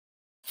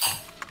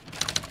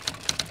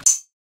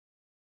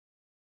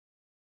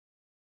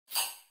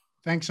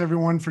Thanks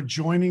everyone for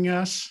joining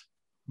us.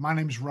 My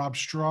name is Rob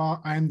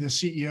Straw. I'm the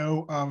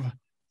CEO of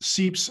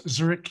CEIBS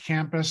Zurich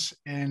campus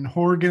in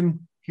Horgen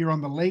here on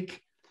the lake.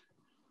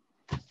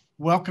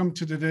 Welcome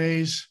to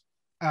today's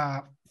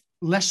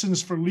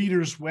Lessons for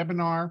Leaders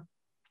webinar.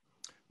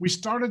 We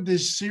started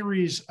this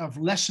series of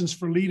Lessons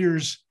for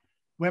Leaders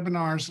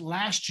webinars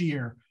last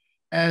year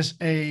as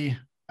a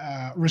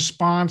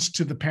response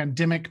to the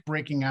pandemic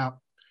breaking out.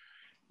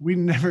 We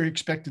never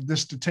expected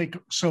this to take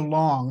so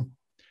long,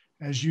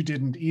 as you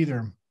didn't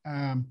either.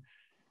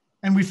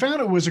 And we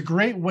found it was a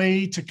great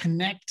way to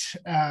connect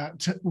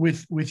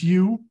with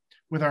you,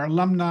 with our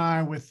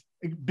alumni, with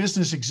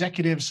business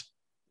executives,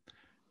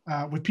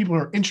 with people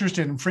who are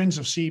interested and friends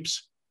of CEIBS,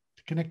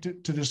 to connect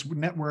it to this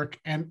network.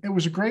 And it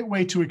was a great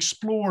way to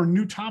explore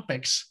new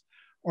topics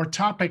or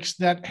topics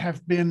that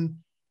have been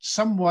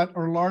somewhat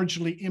or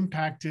largely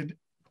impacted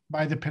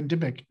by the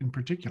pandemic in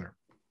particular.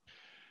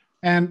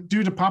 And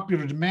due to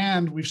popular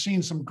demand, we've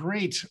seen some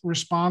great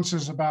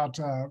responses about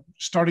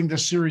starting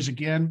this series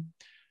again.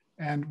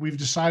 And we've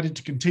decided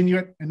to continue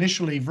it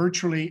initially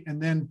virtually,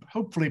 and then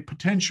hopefully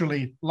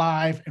potentially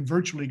live and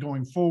virtually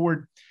going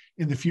forward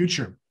in the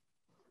future.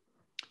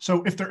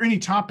 So if there are any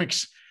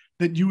topics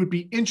that you would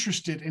be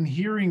interested in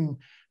hearing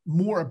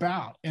more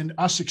about and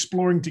us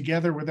exploring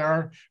together with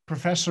our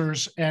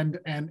professors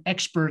and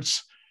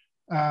experts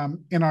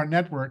in our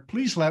network,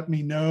 please let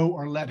me know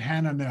or let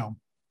Hannah know.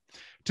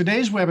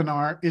 Today's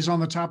webinar is on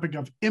the topic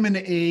of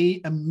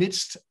M&A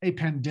amidst a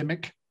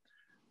pandemic.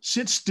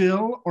 Sit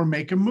still or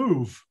make a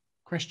move? ?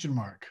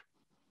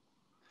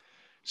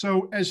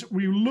 So as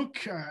we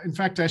look, in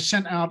fact, I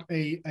sent out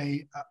a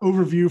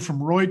overview from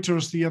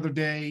Reuters the other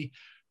day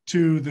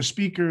to the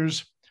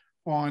speakers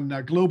on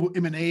global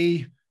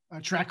M&A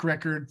track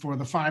record for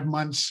the 5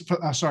 months,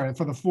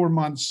 for the 4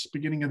 months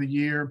beginning of the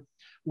year.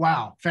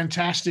 Wow,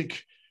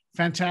 fantastic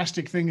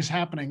things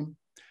happening.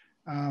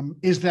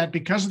 Is that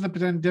because of the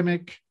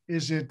pandemic?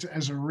 Is it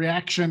as a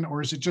reaction,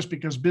 or is it just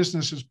because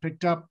business has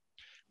picked up?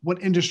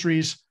 What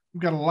industries?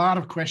 We've got a lot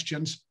of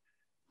questions,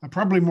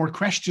 probably more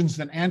questions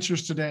than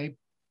answers today,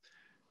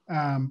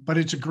 but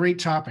it's a great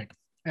topic.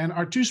 And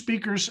our two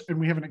speakers, and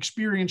we have an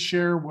experience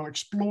share, will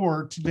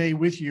explore today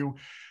with you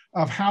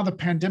of how the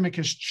pandemic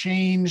has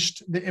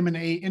changed the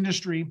M&A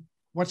industry,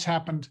 what's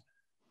happened,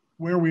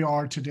 where we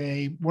are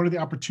today, what are the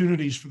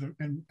opportunities for the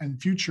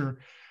and future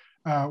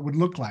would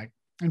look like.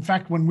 In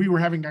fact, when we were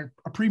having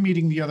a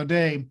pre-meeting the other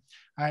day,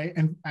 I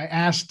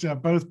asked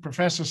both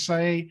Professor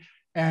Say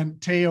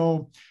and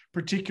Theo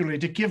particularly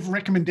to give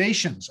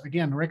recommendations.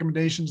 Again,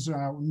 recommendations,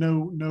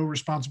 no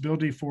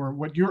responsibility for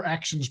what your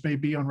actions may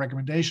be on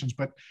recommendations,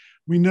 but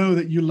we know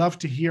that you love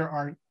to hear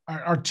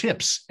our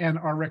tips and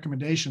our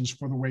recommendations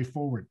for the way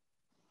forward.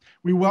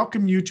 We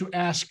welcome you to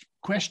ask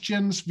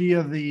questions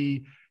via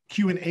the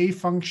Q&A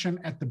function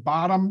at the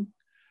bottom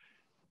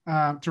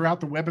throughout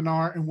the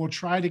webinar, and we'll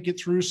try to get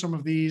through some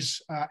of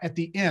these at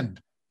the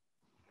end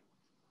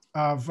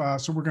of,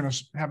 so we're going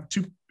to have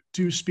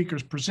two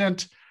speakers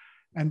present,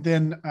 and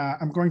then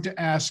I'm going to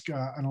ask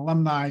an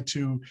alumni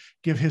to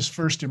give his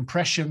first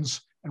impressions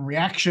and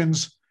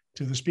reactions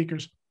to the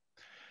speakers.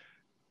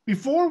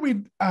 Before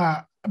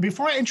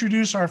I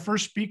introduce our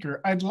first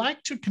speaker, I'd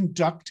like to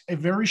conduct a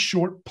very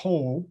short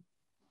poll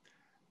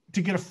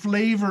to get a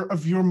flavor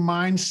of your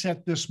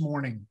mindset this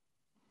morning,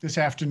 this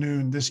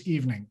afternoon, this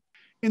evening.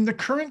 In the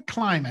current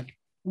climate,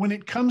 when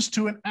it comes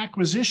to an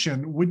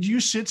acquisition, would you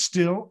sit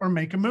still or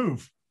make a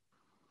move?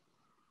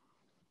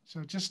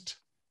 So just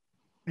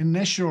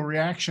initial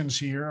reactions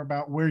here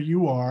about where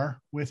you are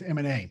with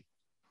M&A.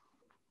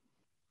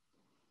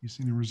 You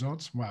see the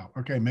results? Wow.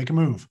 Okay, make a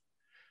move.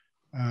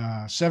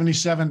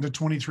 77 to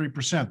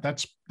 23%.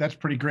 That's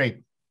pretty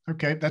great.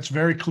 Okay, that's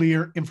very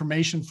clear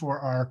information for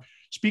our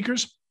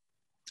speakers.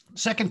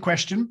 Second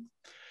question.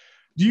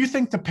 Do you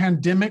think the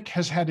pandemic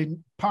has had a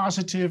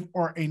positive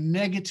or a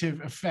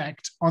negative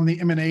effect on the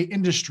M&A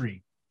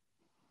industry?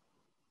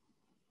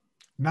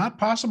 Not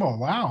possible.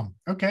 Wow.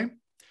 Okay.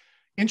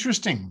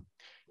 Interesting.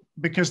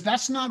 Because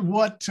that's not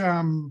what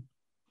the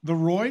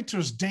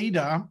Reuters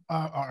data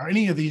or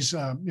any of these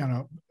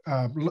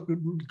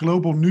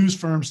global news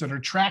firms that are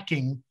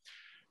tracking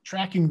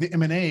the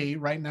M&A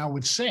right now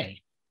would say.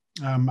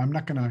 I'm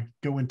not going to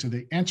go into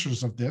the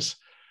answers of this,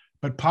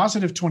 but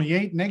positive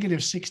 28,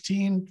 negative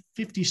 16,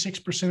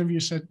 56% of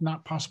you said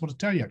not possible to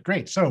tell yet.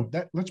 Great. So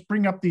let's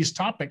bring up these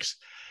topics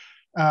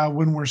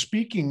when we're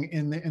speaking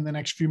in the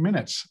next few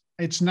minutes.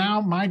 It's now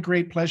my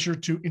great pleasure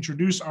to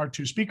introduce our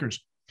two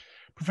speakers.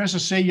 Professor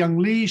Se-Young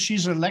Lee,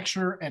 she's a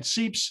lecturer at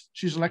CEIBS.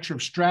 She's a lecturer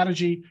of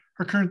strategy.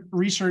 Her current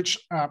research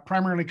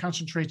primarily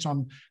concentrates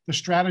on the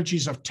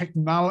strategies of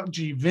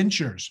technology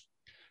ventures.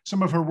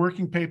 Some of her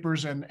working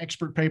papers and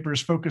expert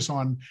papers focus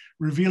on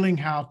revealing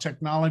how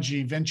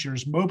technology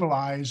ventures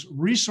mobilize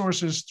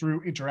resources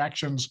through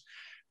interactions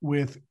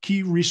with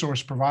key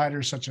resource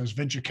providers such as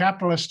venture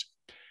capitalists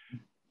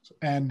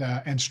and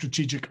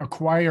strategic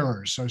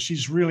acquirers. So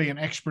she's really an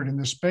expert in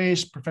this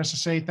space. Professor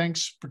Se,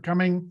 thanks for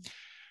coming.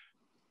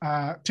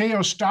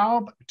 Theo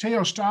Staub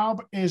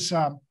is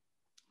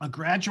a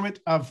graduate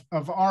of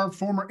our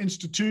former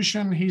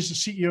institution. He's the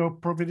CEO of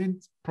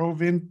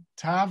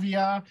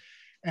Proventavia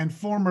and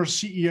former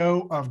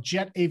CEO of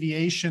Jet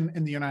Aviation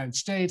in the United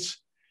States.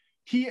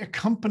 He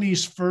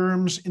accompanies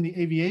firms in the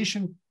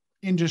aviation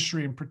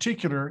industry in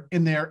particular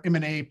in their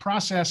M&A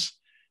process,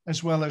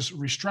 as well as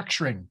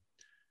restructuring.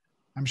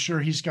 I'm sure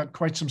he's got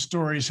quite some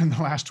stories in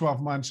the last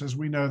 12 months. As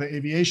we know, the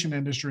aviation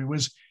industry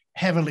was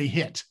heavily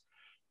hit.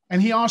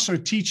 And he also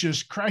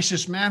teaches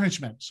crisis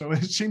management. So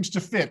it seems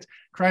to fit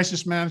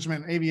crisis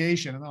management and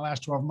aviation in the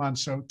last 12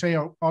 months. So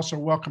Theo, also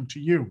welcome to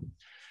you.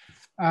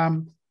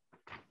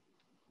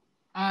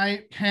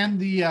 I hand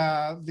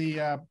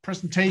the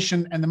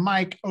presentation and the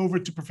mic over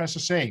to Professor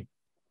Say.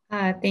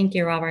 Thank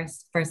you, Robert,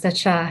 for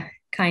such a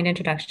kind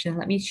introduction.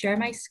 Let me share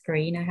my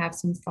screen. I have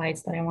some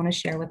slides that I want to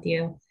share with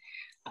you.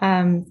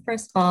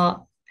 First of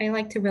all, I'd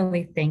like to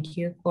really thank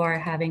you for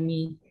having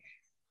me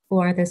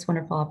for this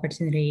wonderful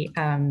opportunity.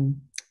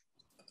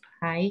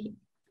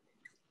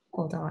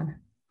 Hold on.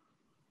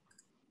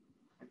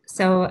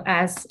 So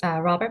as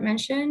Robert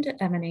mentioned,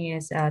 M&A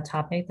is a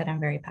topic that I'm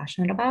very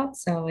passionate about.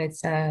 So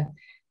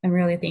I'm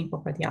really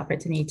thankful for the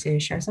opportunity to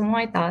share some of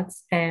my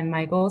thoughts. And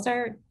my goals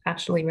are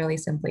actually really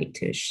simply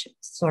to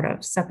sort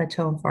of set the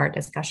tone for our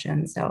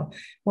discussion. So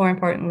more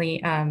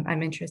importantly,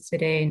 I'm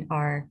interested in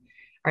our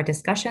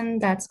discussion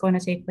that's going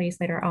to take place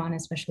later on,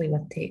 especially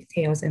with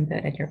Theo's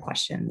input and your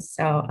questions.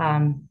 So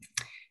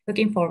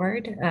looking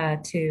forward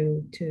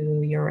to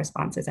your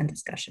responses and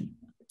discussion.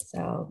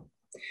 So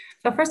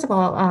first of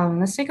all,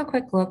 let's take a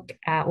quick look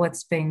at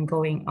what's been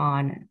going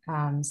on.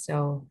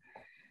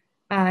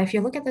 If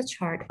you look at the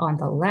chart on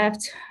the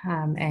left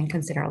and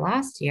consider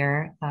last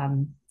year,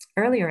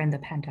 earlier in the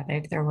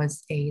pandemic, there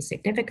was a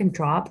significant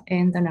drop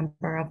in the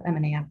number of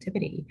M&A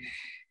activity.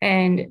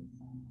 And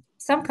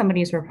some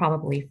companies were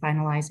probably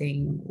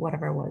finalizing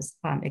whatever was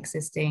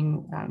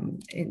existing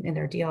in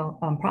their deal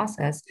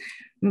process,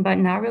 but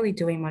not really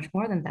doing much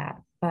more than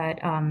that. But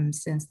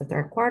since the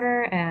third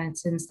quarter and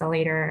since the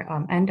later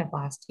end of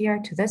last year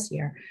to this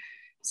year,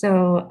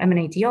 so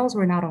M&A deals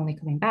were not only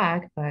coming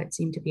back, but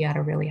seemed to be at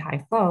a really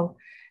high flow.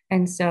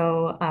 And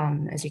so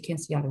as you can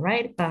see on the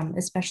right,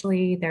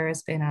 especially there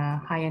has been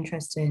a high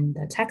interest in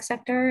the tech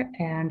sector,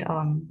 and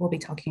we'll be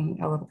talking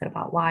a little bit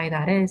about why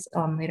that is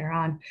later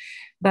on.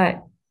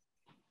 But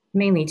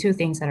mainly two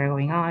things that are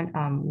going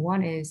on.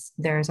 One is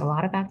there's a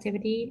lot of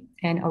activity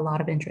and a lot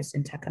of interest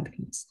in tech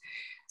companies.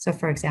 So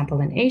for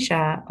example, in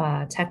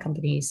Asia, tech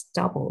companies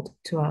doubled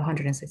to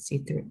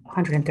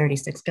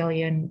 136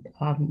 billion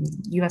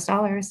US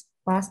dollars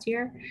last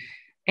year.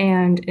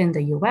 And in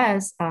the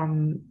US,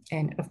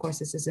 and of course,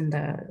 this is in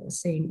the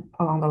same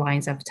along the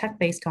lines of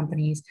tech-based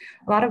companies,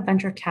 a lot of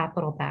venture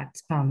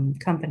capital-backed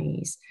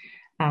companies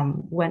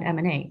went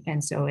M&A.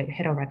 And so it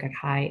hit a record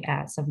high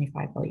at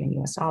 75 billion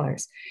US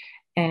dollars.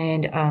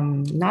 And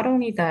not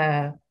only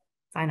the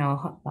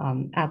final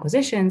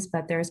acquisitions,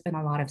 but there's been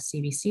a lot of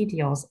CVC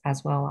deals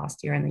as well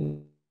last year,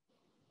 and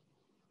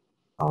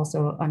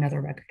also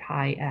another record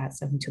high at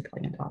 $72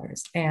 billion.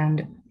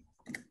 And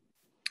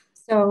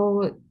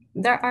so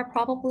there are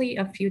probably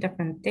a few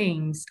different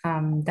things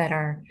that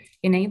are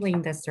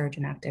enabling this surge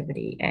in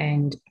activity.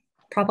 And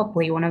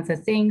probably one of the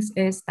things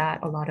is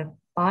that a lot of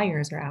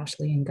buyers are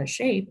actually in good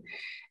shape.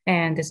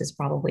 And this is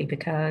probably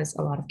because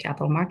a lot of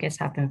capital markets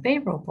have been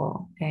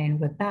favorable. And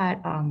with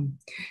that,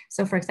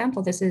 so for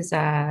example, this is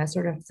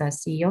sort of the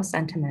CEO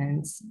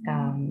sentiments.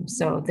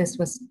 So this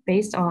was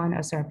based on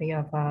a survey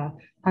of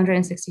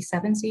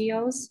 167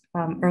 CEOs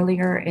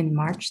earlier in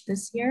March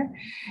this year.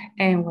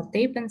 And what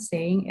they've been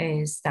saying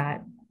is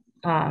that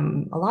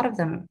a lot of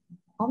them,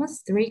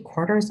 almost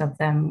 3/4 of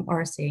them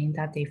are saying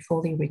that they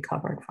fully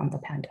recovered from the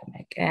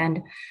pandemic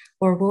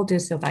or will do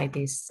so by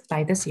this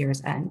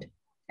year's end.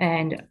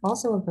 And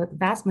also the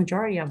vast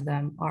majority of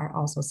them are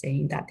also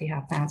saying that they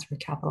have plans for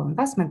capital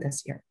investment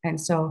this year. And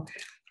so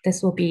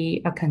this will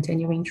be a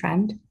continuing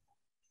trend,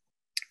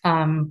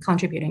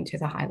 contributing to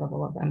the high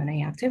level of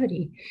M&A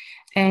activity.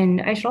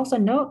 And I should also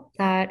note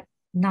that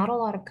not a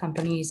lot of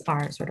companies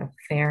are sort of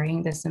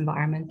faring this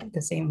environment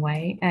the same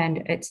way. And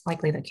it's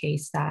likely the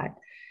case that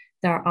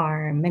there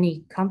are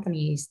many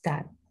companies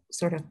that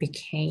sort of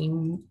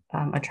became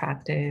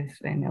attractive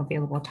and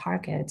available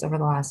targets over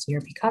the last year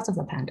because of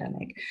the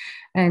pandemic.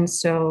 And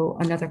so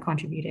another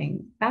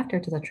contributing factor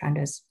to the trend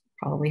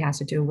probably has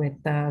to do with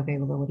the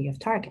availability of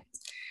targets.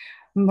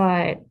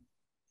 But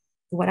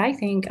what I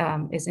think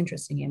is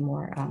interesting and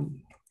more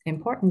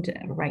important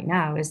right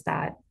now is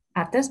that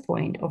at this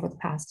point over the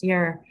past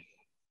year,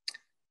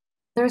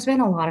 there's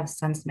been a lot of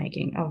sense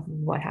making of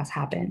what has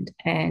happened,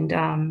 and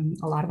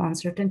a lot of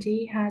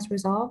uncertainty has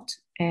resolved,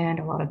 and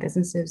a lot of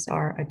businesses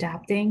are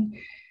adapting,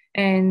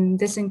 and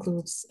this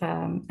includes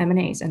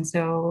M&As. And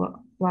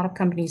so a lot of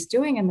companies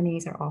doing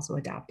M&As are also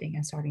adapting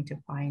and starting to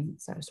find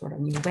sort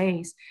of new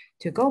ways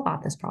to go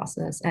about this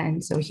process.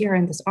 And so here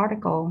in this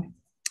article,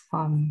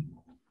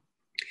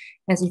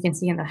 as you can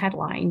see in the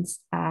headlines,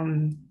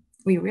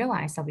 we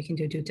realized that we can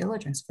do due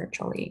diligence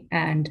virtually.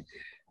 And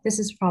this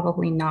is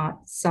probably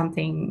not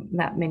something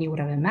that many would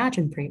have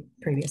imagined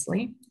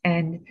previously.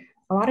 And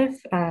a lot of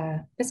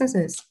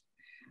businesses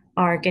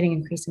are getting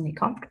increasingly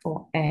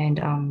comfortable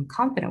and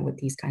confident with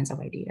these kinds of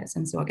ideas.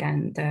 And so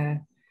again,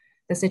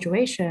 the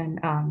situation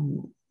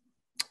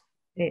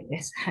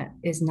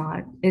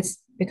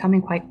it's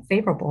becoming quite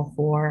favorable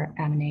for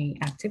M&A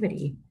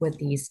activity with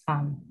these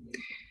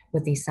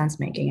sense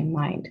making in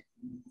mind.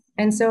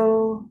 And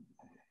so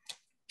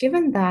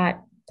given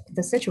that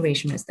the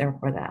situation is there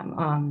for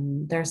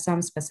them, there are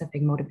some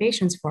specific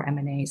motivations for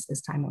M&As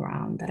this time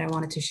around that I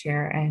wanted to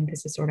share. And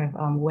this is sort of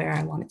where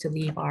I wanted to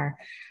leave our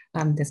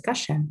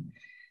discussion.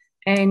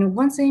 And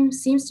one thing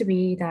seems to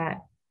be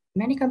that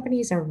many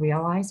companies are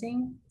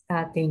realizing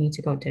that they need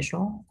to go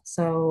digital.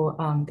 So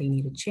they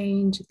need to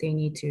change, they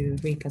need to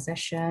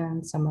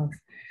reposition some of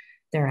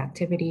their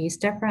activities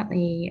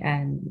differently.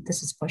 And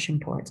this is pushing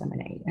towards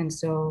M&A. And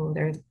so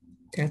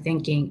they're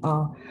thinking,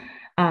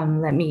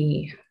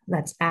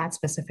 let's add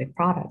specific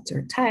products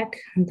or tech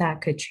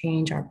that could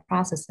change our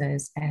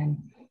processes, and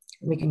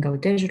we can go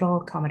digital,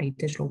 accommodate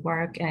digital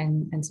work,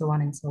 and so on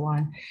and so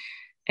on.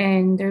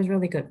 And there's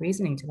really good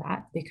reasoning to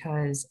that,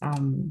 because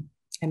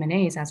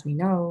M&As, as we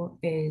know,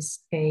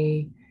 is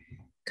a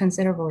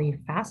considerably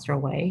faster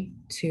way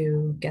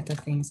to get the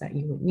things that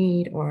you would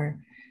need, or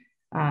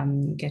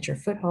get your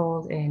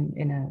foothold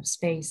in a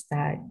space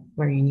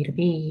where you need to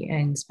be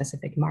in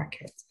specific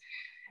markets.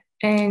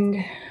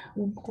 And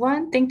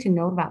one thing to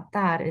note about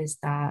that is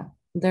that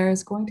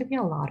there's going to be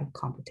a lot of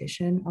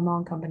competition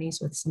among companies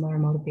with similar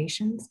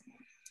motivations.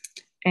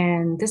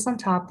 And this on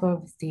top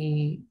of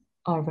the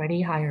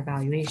already higher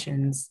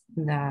valuations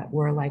that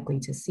we're likely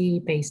to see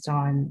based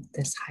on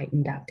this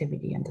heightened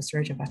activity and the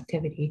surge of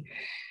activity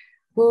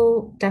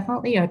will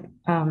definitely have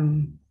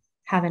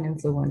an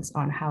influence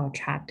on how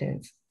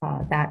attractive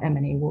that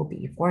M&A will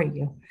be for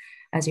you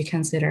as you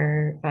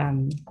consider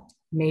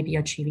maybe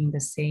achieving the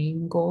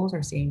same goals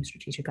or same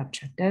strategic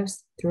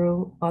objectives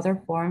through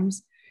other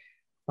forms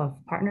of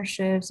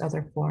partnerships,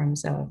 other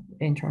forms of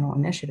internal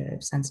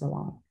initiatives, and so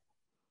on.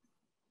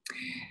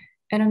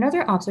 And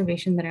another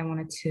observation that I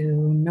wanted to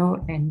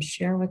note and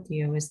share with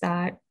you is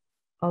that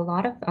a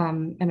lot of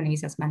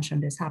M&As, as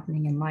mentioned, is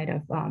happening in light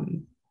of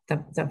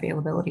the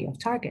availability of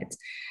targets.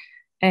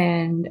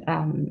 And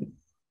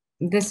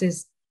this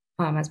is,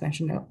 as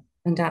mentioned,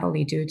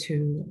 undoubtedly due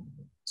to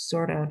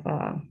sort of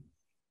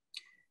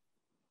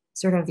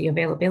the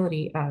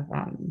availability of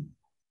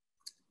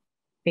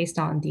based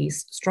on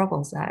these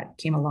struggles that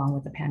came along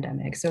with the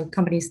pandemic. So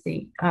companies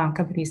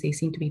they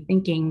seem to be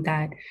thinking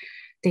that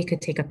they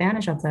could take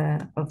advantage of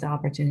the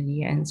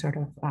opportunity and sort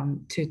of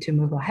to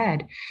move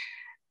ahead.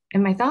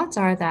 And my thoughts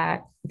are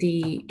that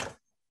the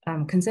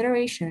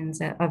considerations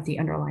of the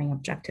underlying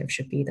objective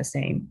should be the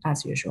same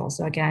as usual.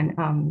 So again,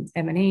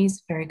 M&A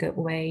is a very good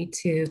way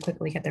to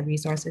quickly get the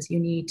resources you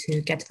need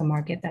to get to the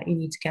market that you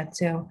need to get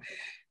to.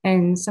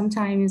 And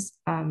sometimes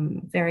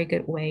very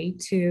good way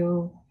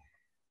to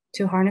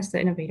harness the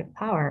innovative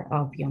power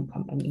of young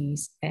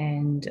companies,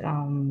 and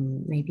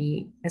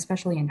maybe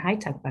especially in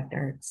high-tech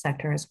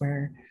sectors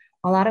where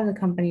a lot of the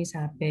companies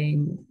have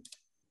been,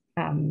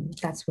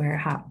 that's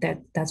where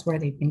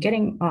they've been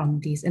getting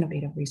these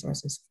innovative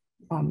resources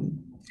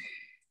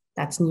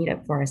that's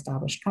needed for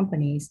established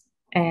companies.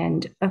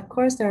 And of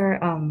course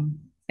there are,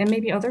 and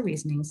maybe other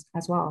reasonings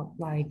as well,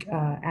 like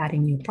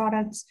adding new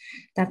products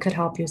that could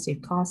help you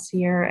save costs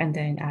here, and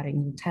then adding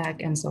new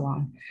tech and so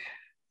on.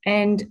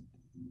 And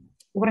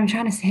what I'm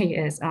trying to say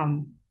is,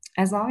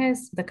 as long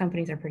as the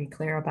companies are pretty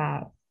clear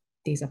about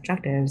these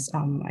objectives,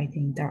 I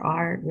think there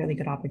are really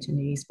good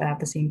opportunities, but at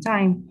the same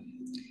time,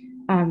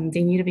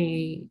 they need to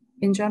be,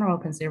 in general,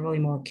 considerably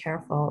more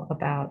careful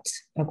about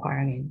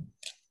acquiring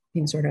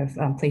in sort of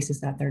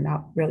places that they're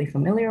not really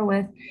familiar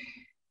with.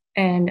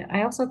 And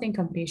I also think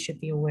companies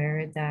should be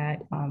aware that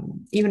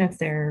even if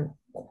they're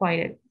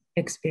quite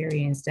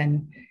experienced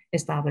and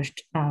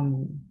established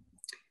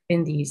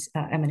in these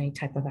M&A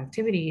type of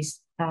activities,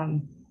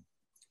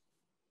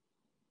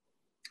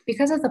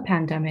 because of the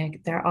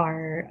pandemic, there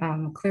are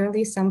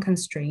clearly some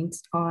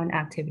constraints on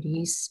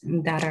activities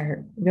that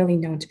are really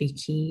known to be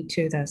key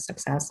to the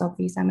success of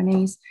these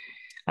M&As,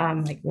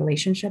 like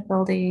relationship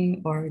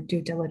building or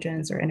due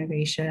diligence or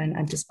innovation.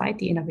 And despite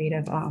the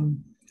innovative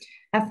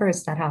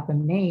efforts that have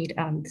been made,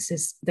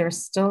 there's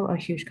still a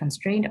huge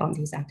constraint on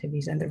these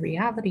activities. And the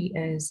reality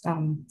is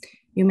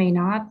you may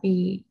not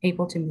be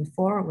able to move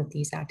forward with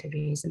these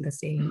activities in the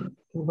same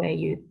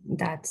way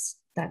that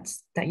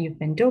you've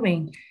been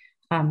doing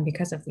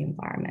because of the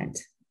environment.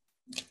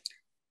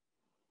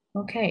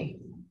 Okay.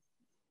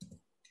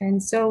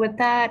 And so with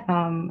that,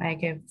 I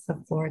give the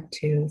floor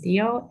to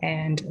Theo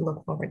and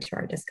look forward to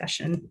our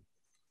discussion.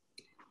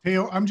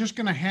 Theo, I'm just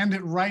going to hand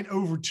it right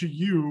over to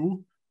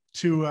you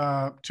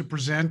to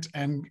present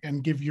and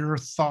give your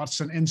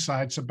thoughts and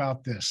insights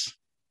about this.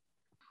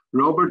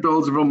 Robert,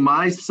 also from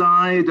my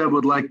side, I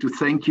would like to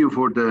thank you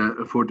for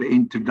the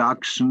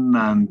introduction,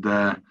 and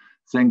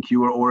thank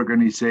your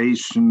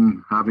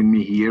organization having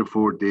me here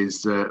for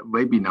this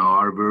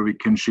webinar where we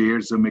can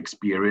share some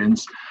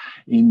experience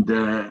in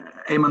the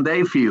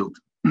M&A field.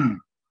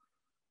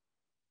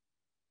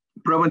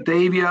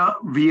 Proventavia,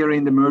 we are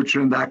in the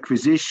merger and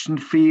acquisition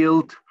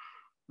field.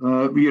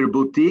 We are a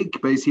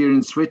boutique based here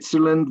in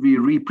Switzerland. We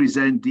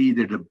represent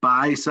either the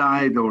buy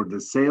side or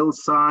the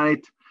sales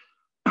side.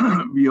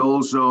 We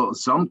also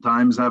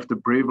sometimes have the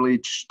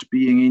privilege to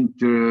being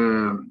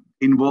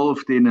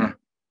involved in an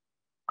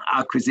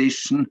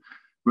acquisition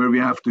where we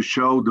have to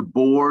show the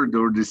board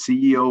or the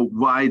CEO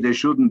why they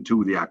shouldn't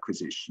do the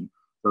acquisition.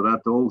 So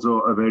that's also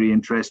a very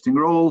interesting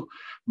role.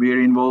 We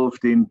are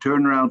involved in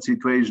turnaround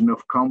situation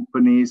of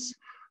companies,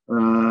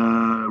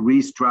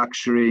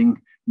 restructuring,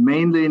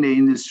 mainly in the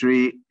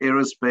industry,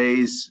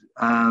 aerospace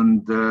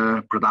and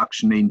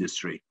production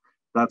industry.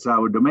 That's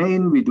our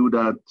domain. We do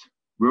that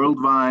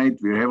worldwide.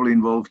 We're heavily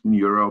involved in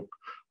Europe,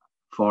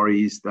 Far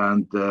East,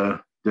 and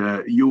the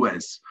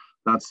US.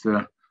 That's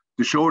the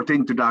short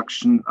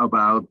introduction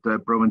about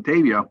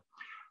Proventavia.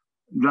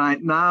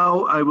 Right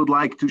now, I would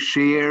like to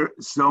share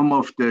some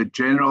of the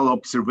general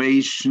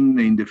observation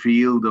in the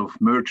field of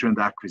merger and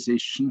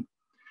acquisition.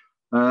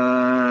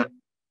 The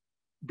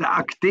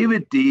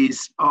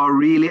activities are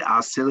really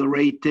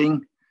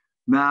accelerating.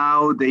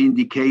 Now the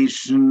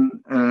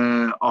indication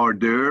are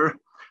there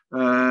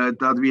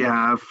that we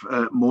have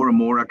more and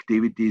more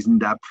activities in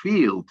that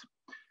field.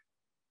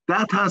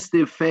 That has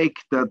the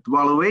effect that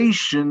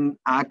valuation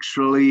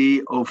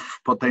actually of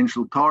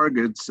potential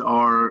targets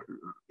are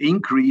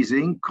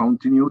increasing,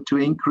 continue to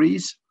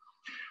increase.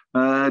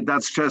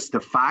 That's just a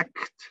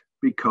fact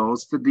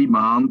because the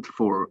demand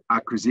for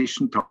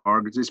acquisition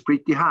targets is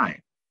pretty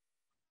high.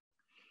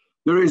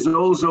 There is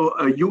also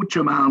a huge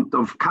amount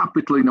of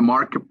capital in the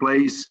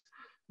marketplace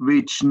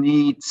which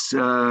needs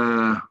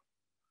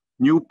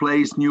new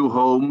place, new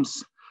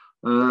homes.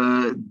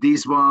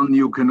 This one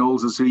you can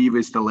also see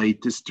with the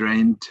latest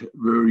trend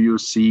where you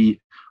see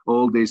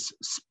all these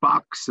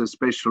SPACs,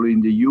 especially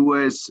in the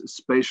US,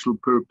 special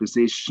purpose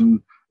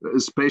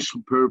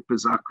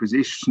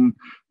acquisition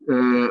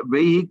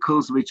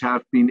vehicles which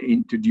have been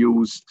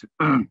introduced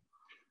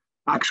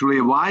actually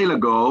a while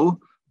ago,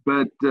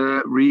 but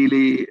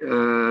really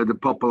the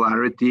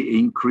popularity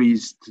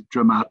increased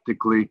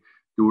dramatically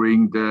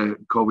during the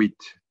COVID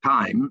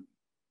time.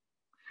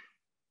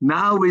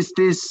 Now with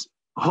this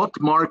hot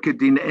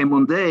market in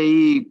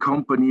M&A,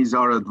 companies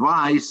are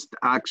advised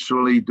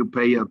actually to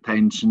pay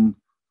attention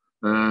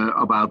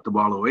about the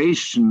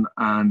valuation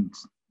and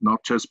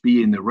not just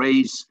be in a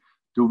race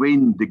to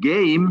win the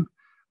game,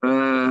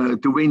 to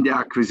win the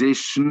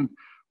acquisition.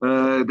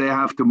 They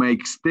have to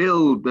make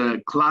still the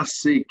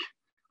classic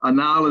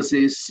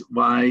analysis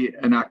why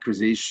an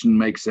acquisition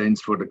makes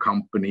sense for the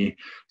company.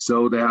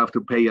 So they have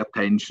to pay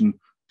attention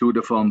to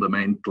the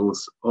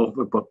fundamentals of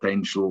a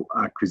potential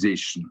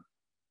acquisition.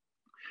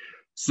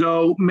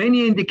 So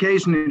many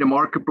indications in the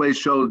marketplace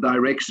show the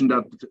direction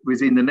that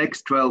within the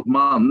next 12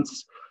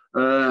 months,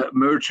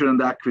 merger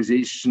and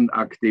acquisition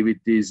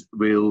activities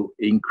will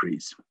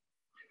increase.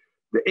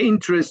 The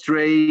interest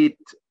rate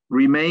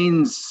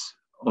remains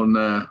on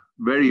a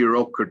very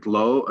record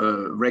low.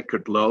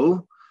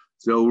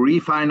 So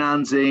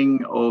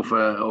refinancing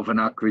of an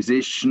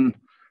acquisition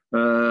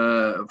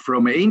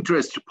from an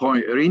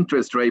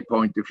interest rate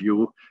point of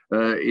view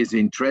is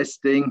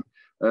interesting.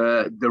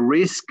 The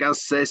risk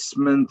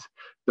assessment,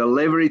 the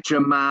leverage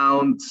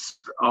amounts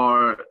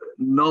are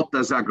not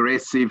as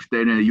aggressive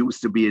than it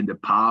used to be in the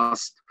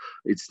past.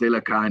 It's still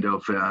a kind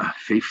of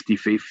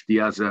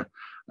 50-50 as a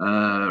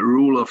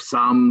rule of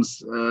thumbs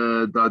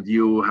that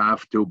you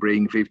have to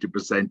bring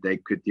 50%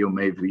 equity or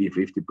maybe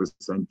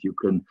 50% you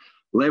can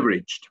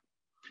leverage.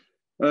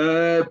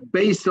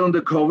 Based on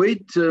the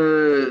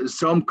COVID,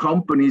 some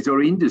companies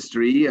or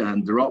industry,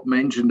 and Rob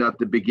mentioned at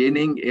the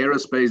beginning,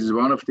 aerospace is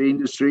one of the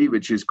industry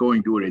which is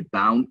going through a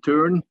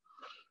downturn.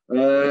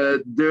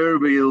 There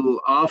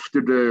will,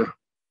 after the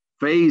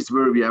phase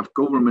where we have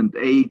government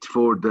aid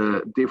for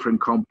the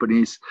different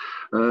companies,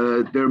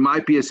 there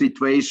might be a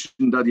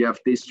situation that you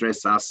have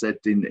distressed asset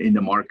in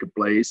the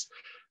marketplace,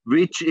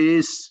 which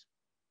is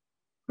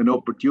an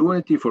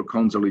opportunity for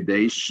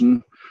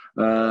consolidation,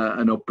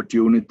 an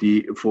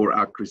opportunity for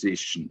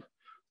acquisition.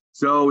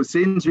 So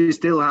since we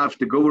still have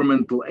the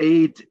governmental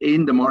aid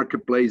in the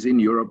marketplace in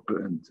Europe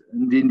and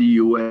in the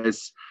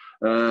US,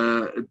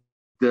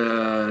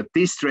 the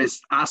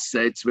distressed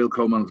assets will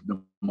come on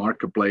the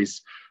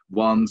marketplace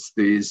once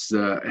this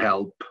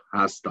help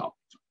has stopped.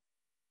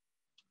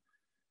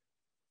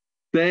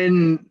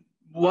 Then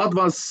what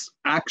was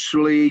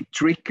actually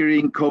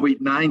triggering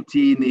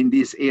COVID-19 in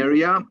this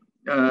area?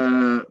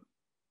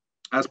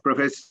 As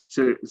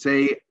Professor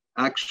Say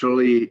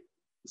actually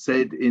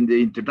said in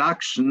the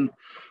introduction,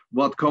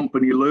 what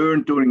company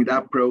learned during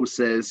that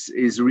process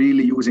is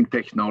really using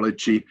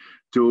technology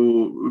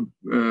to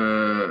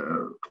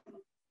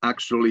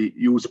actually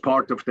use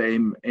part of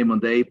the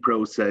M&A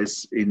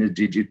process in a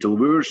digital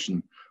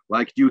version,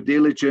 like due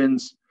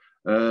diligence.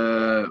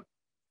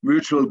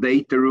 Virtual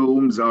data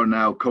rooms are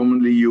now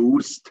commonly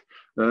used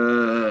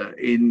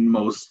in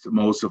most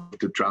of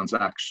the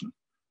transaction.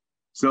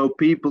 So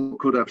people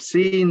could have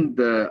seen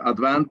the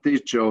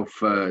advantage of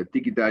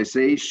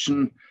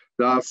digitization.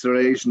 The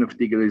acceleration of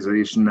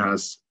digitalization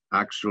has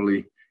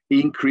actually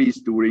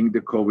increased during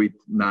the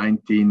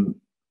COVID-19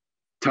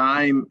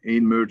 time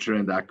in merger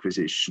and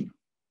acquisition.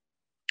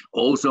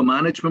 Also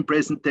management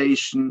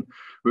presentation,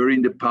 where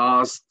in the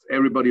past,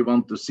 everybody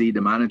wants to see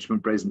the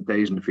management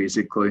presentation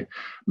physically.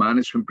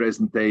 Management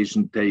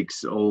presentation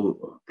takes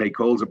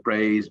also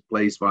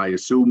place via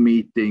Zoom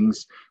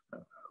meetings,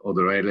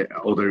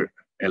 other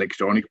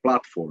electronic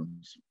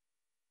platforms.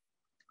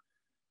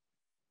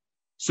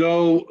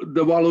 So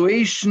the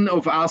valuation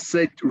of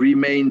asset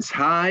remains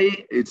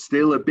high. It's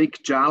still a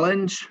big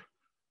challenge.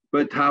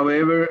 But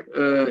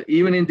however,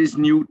 even in these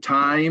new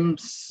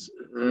times,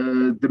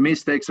 the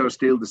mistakes are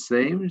still the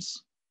same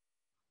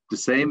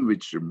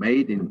which are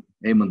made in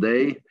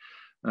M&A.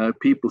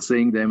 People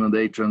think the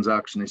M&A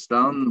transaction is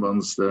done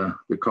once the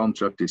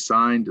contract is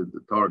signed and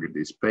the target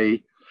is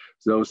paid.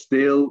 So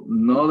still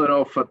not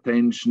enough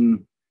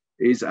attention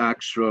is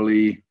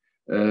actually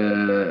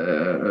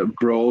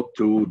brought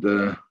to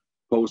the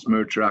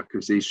post-merger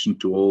acquisition,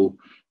 to all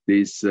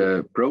these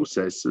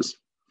processes.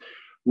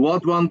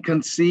 What one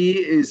can see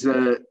is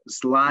a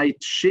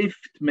slight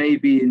shift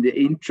maybe in the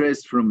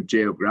interest from a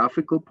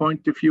geographical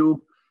point of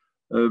view,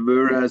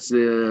 whereas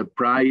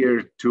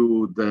prior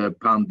to the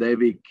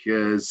pandemic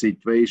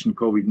situation,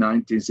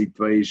 COVID-19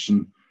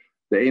 situation,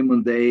 the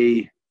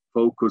M&A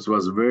focus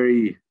was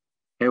very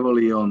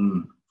heavily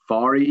on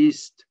Far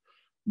East.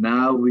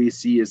 Now we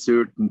see a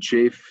certain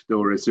shift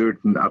or a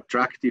certain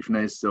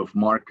attractiveness of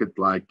market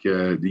like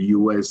the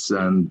US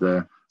and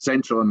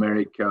Central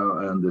America,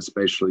 and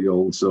especially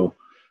also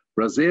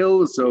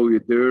Brazil. So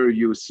there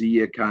you see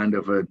a kind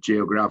of a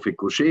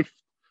geographical shift.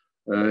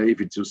 If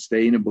it's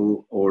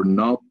sustainable or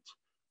not,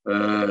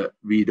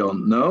 we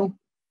don't know.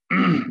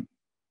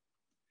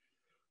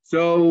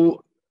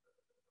 So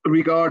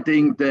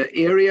regarding the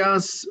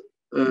areas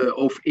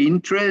of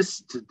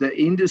interest, the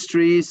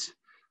industries,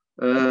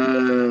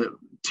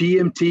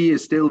 TMT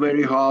is still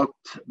very hot,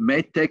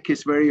 medtech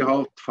is very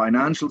hot,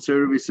 financial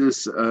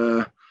services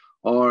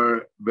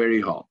are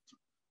very hot.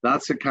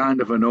 That's a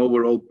kind of an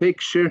overall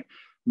picture.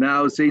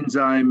 Now, since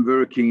I'm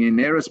working in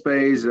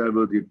aerospace, I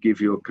will give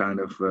you a kind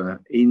of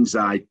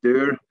insight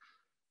there.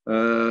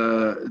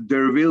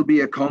 There will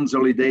be a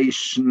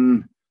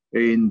consolidation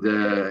in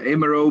the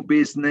MRO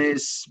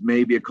business,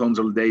 maybe a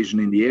consolidation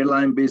in the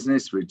airline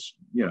business, which,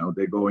 you know,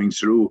 they're going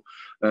through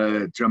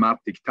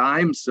dramatic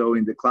times. So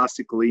in the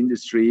classical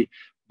industry,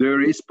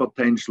 there is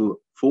potential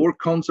for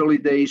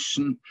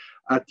consolidation.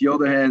 At the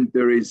other hand,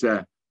 there is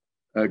a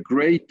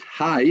great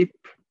hype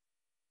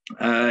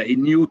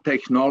in new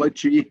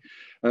technology,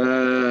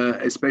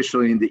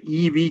 especially in the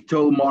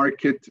eVTOL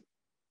market,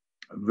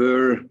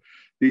 where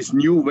these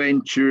new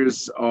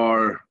ventures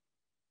are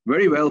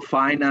very well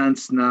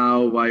financed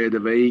now via the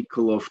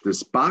vehicle of the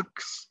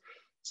SPACs.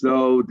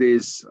 So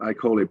this, I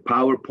call it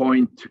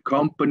PowerPoint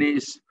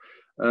companies,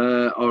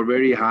 are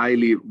very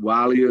highly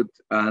valued,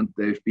 and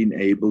they've been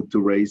able to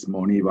raise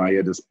money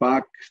via the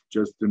SPAC,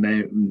 just to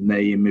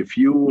name a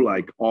few,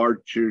 like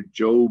Archer,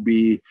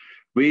 Joby,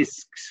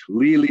 Wisks,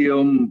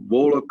 Lilium,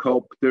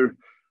 Volocopter,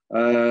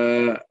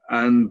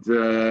 and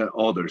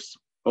others.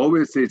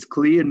 Obviously, it's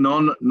clear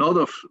not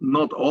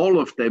all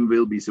of them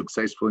will be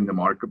successful in the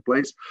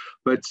marketplace,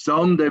 but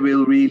some they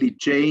will really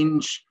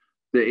change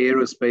the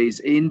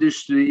aerospace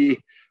industry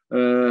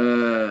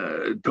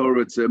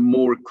towards a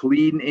more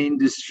clean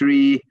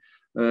industry,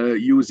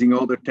 using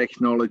other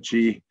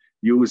technology,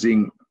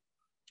 using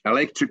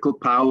electrical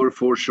power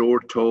for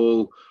short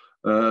haul,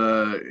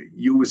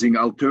 using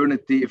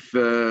alternative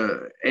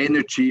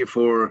energy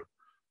for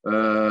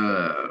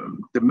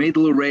the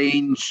middle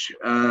range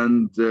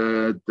and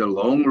the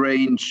long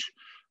range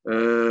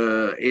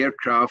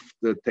aircraft.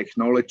 The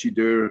technology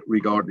there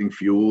regarding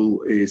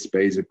fuel is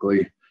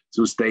basically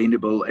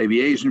sustainable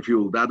aviation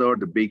fuel. That are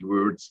the big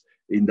words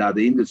in that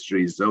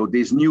industry. So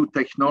this new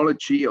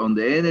technology on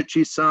the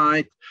energy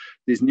side,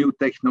 this new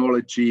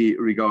technology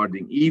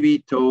regarding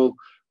eVTOL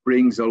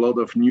brings a lot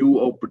of new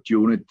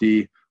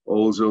opportunity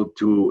also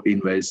to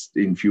invest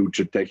in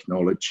future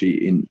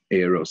technology in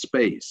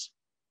aerospace.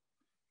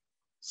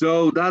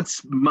 So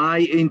that's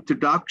my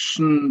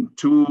introduction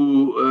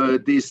to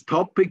this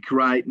topic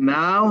right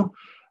now.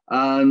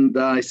 And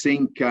I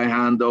think I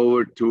hand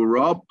over to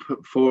Rob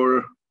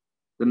for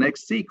the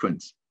next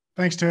sequence.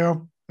 Thanks,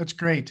 Theo. That's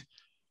great.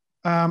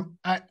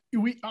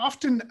 We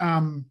often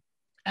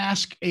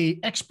ask an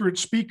expert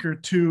speaker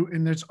to,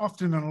 and there's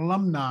often an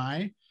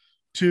alumni,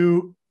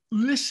 to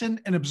listen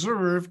and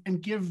observe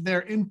and give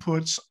their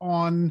inputs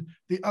on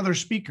the other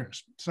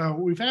speakers. So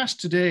we've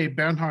asked today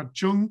Bernhard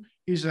Cheung.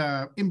 He's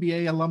an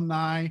MBA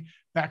alumni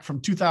back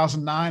from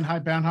 2009. Hi,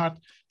 Bernhard.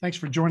 Thanks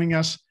for joining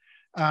us.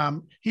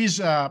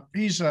 He's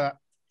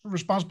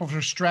responsible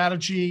for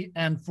strategy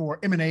and for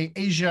M&A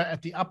Asia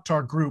at the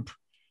AptarGroup.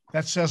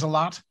 That says a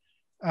lot.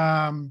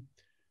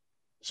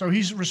 So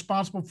he's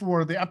responsible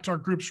for the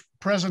AptarGroup's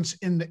presence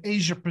in the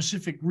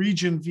Asia-Pacific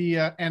region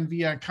via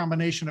a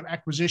combination of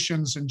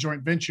acquisitions and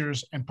joint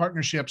ventures and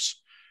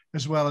partnerships,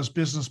 as well as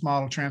business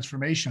model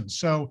transformations.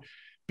 So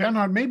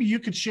Bernhard, maybe you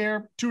could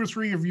share 2 or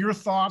 3 of your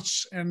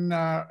thoughts and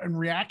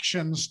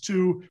reactions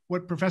to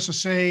what Professor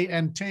Say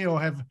and Theo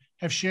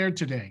have shared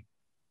today.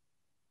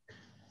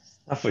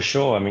 For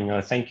sure. I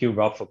mean, thank you,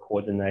 Rob, for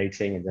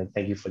coordinating, and then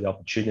thank you for the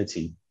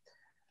opportunity.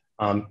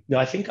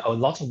 I think a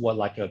lot of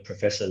what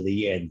Professor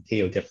Lee and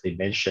Theo definitely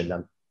mentioned,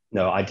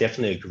 I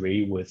definitely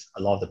agree with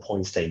a lot of the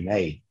points they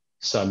made.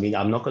 So, I mean,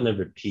 I'm not going to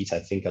repeat, I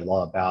think, a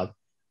lot about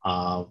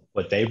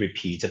what they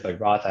repeated, but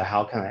rather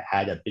how can I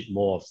add a bit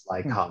more of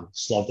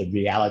sort of the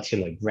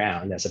reality on the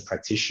ground as a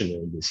practitioner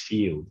in this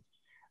field.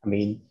 I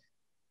mean,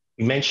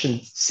 you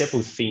mentioned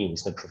several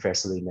themes that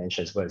Professor Lee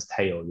mentioned as well as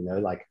Theo,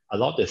 a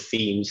lot of the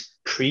themes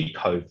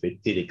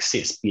pre-COVID did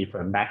exist, be it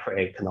from a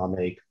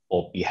macroeconomic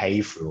or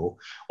behavioral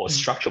or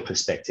structural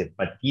perspective,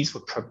 but these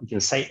were probably, you can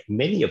say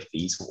many of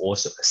these were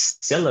also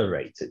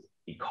accelerated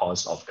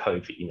because of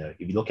COVID.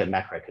 If you look at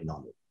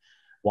macroeconomic,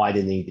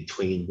 widening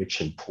between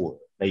rich and poor,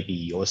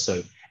 maybe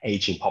also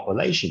aging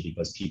population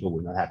because people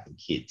were not having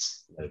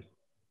kids.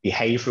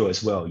 Behavioral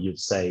as well, you'd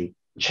say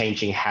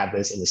changing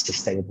habits in the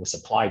sustainable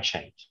supply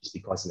chain, just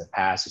because in the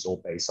past it's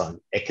all based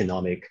on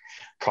economic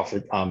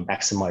profit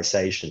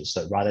maximization.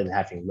 So rather than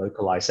having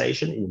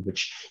localization in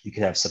which you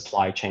can have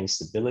supply chain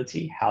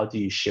stability, how do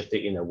you shift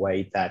it in a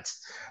way that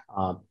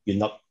you're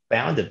not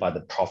bounded by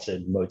the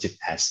profit motive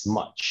as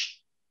much?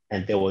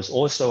 And there was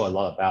also a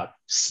lot about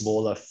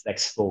smaller,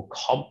 flexible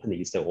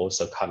companies that were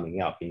also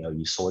coming up.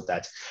 You saw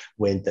that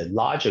when the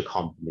larger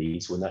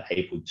companies were not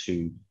able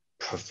to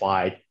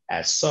provide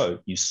as so,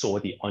 you saw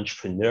the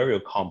entrepreneurial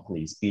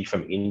companies, be it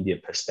from India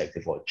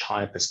perspective or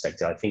China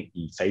perspective. I think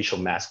the facial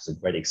mask was a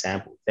great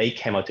example. They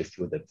came out to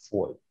fill the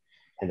void.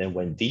 And then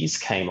when these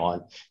came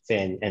on,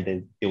 then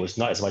there was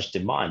not as much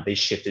demand. They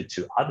shifted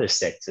to other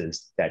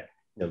sectors that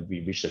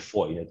we reached the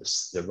void,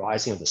 the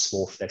rising of the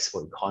small,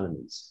 flexible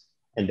economies.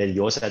 And then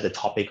you also had the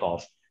topic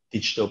of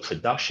digital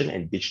production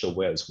and digital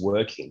ways of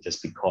working,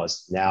 just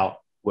because now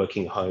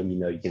working home,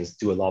 you can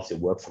do a lot of the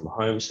work from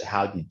home. So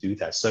how do you do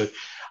that? So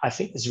I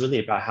think it's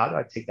really about how do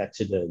I take that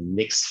to the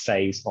next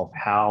phase of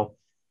how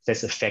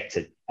that's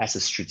affected as a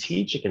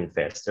strategic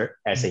investor,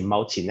 as a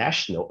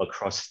multinational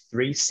across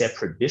 3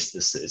 separate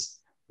businesses,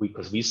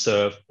 because we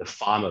serve the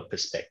pharma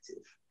perspective,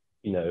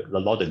 a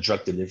lot of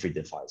drug delivery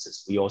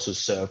devices. We also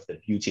serve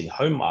the beauty and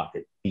home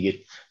market, be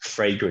it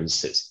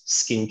fragrances,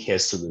 skincare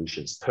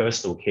solutions,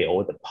 personal care,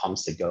 all the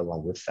pumps that go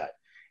along with that.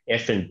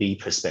 F&B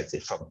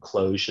perspective, from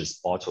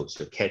closures, bottles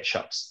to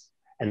ketchups,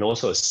 and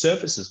also a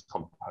services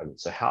component.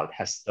 So how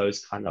has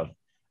those kind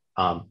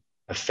of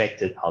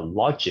affected our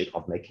logic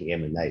of making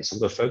M&A? So I'm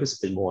going to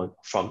focus a bit more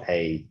from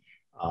a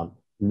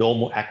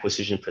normal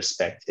acquisition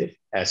perspective,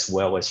 as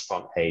well as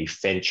from a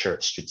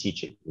venture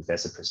strategic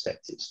investor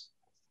perspective.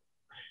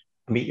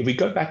 I mean, if we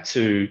go back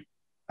to,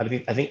 I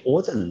think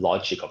all the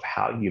logic of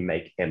how you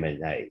make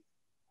M&A,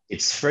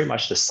 it's very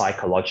much the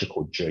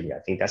psychological journey. I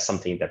think that's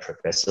something that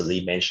Professor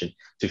Lee mentioned,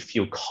 to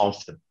feel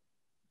confident.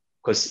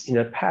 Because in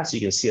the past,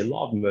 you can see a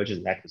lot of mergers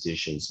and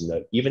acquisitions,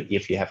 even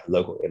if you have a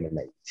local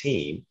M&A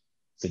team,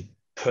 the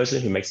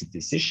person who makes a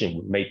decision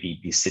would maybe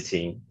be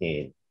sitting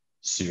in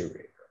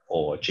Zurich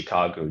or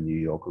Chicago, New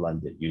York,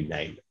 London, you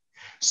name it.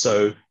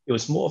 So it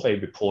was more of a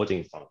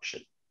reporting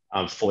function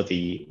for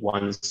the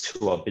ones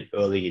who are a bit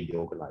early in the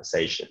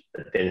organization.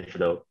 But then for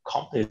the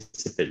companies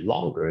a bit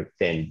longer,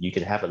 then you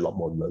can have a lot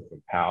more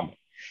local empowerment.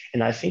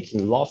 And I think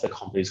in a lot of the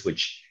companies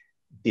which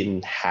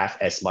didn't have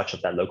as much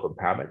of that local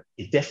empowerment,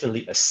 it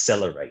definitely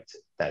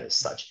accelerated that as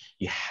such.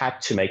 You had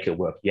to make it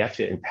work. You have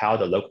to empower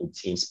the local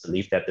teams,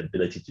 believe they have the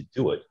ability to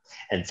do it.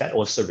 And that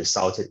also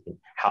resulted in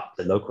how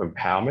the local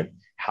empowerment,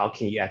 how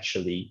can you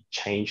actually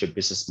change your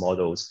business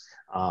models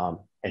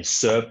and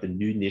serve the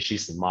new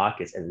niches and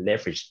markets and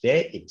leverage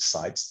their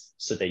insights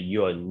so that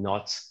you are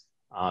not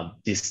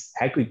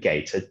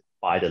disaggregated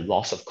by the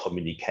loss of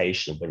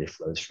communication when it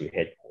flows through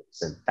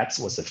headquarters. And that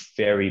was a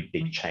very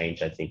big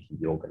change, I think, in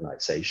the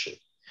organization.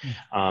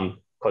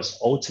 Because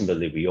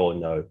ultimately, we all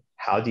know,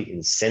 how do you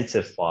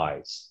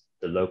incentivize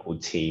the local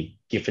team,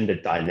 given the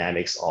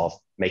dynamics of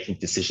making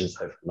decisions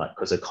overnight?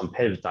 Because the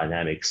competitive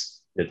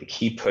dynamics, the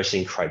key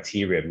purchasing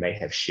criteria may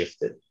have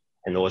shifted,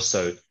 and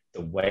also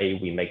the way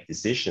we make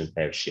decisions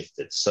may have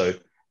shifted. So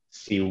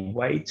the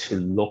way to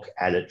look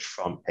at it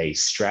from a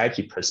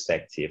strategy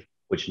perspective,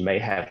 which may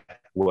have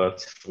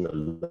worked from the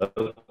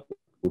local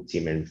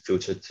team and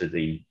filtered to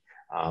the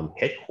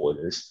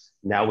headquarters,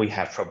 now we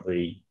have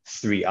probably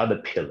 3 other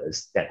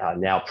pillars that are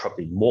now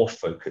probably more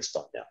focused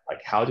on now.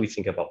 Like, how do we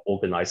think about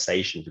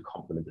organization to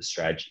complement the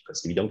strategy?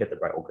 Because if you don't get the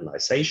right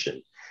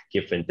organization,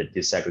 given the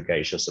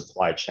disaggregation of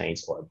supply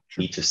chains or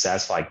need to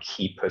satisfy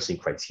key purchasing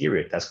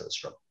criteria, that's going to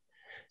struggle.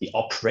 The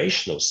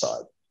operational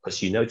side,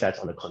 because you know that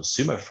on the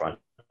consumer front,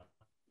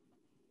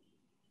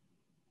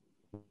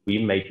 we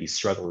may be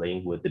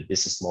struggling with the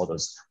business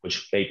models,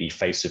 which may be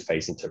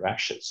face-to-face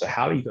interaction. So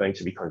how are you going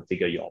to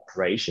reconfigure your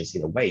operations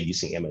in a way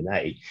using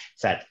M&A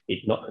that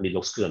it not only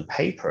looks good on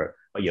paper,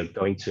 but you're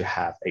going to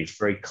have a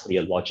very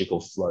clear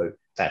logical flow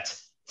that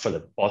from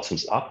the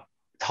bottoms up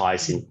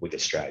ties in with the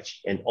strategy.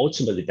 And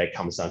ultimately that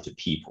comes down to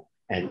people.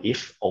 And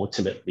if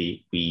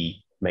ultimately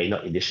we may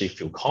not initially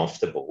feel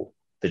comfortable,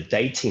 the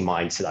dating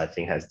mindset, I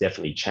think, has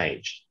definitely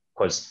changed.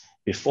 Because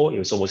before it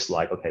was almost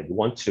like, okay, we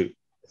want to,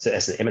 so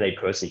as an M&A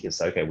person, you can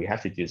say, okay, we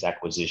have to do this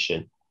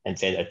acquisition. And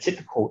then a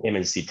typical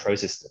M&C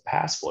process in the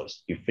past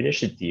was you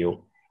finish the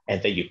deal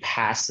and then you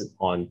pass it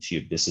on to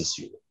your business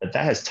unit. But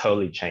that has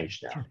totally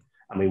changed now.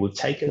 I mean, we've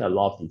taken a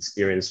lot of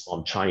experience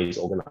from Chinese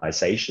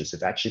organizations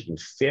who've actually been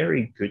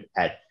very good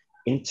at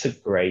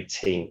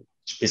integrating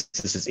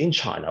businesses in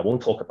China. I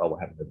won't talk about what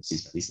happened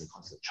overseas, but at least in the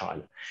context of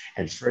China.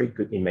 And it's very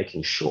good in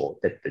making sure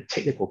that the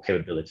technical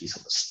capabilities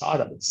of the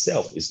startup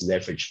itself is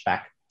leveraged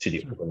back to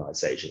the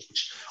organization,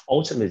 which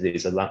ultimately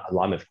is a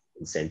alignment of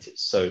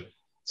incentives. So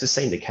it's the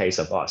same in the case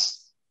of us.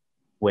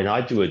 When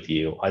I do a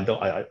deal,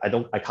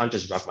 I can't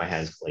just rub my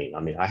hands clean. I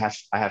mean, I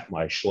have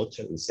my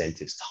short-term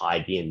incentives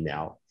tied in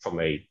now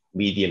from a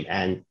medium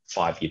and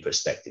 5-year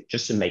perspective,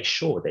 just to make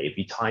sure that if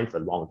you time for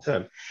long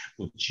term,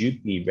 would you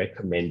be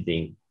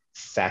recommending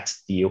that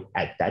deal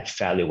at that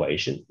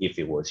valuation if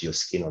it was your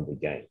skin on the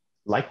game?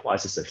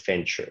 Likewise, as a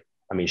venture.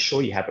 I mean,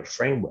 sure, you have a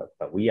framework,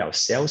 but we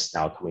ourselves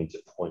now coming to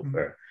a point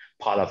where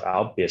part of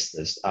our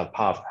business,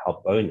 part of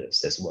our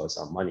bonus as well as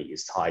our money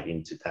is tied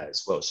into that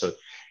as well. So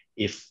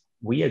if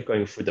we are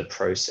going through the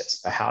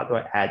process, but how do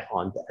I add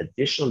on the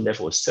additional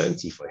level of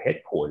certainty for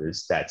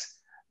headquarters that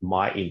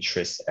my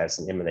interest as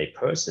an M&A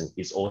person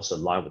is also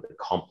aligned with the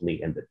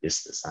company and the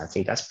business? I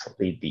think that's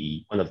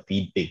probably one of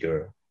the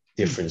bigger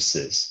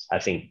differences, I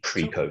think,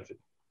 pre-COVID.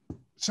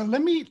 So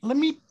let me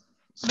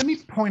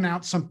point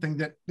out something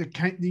that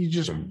you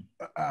just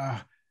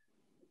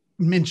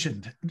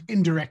mentioned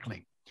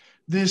indirectly.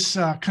 This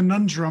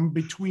conundrum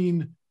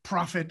between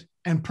profit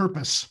and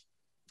purpose.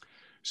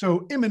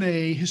 So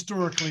M&A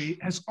historically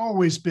has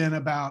always been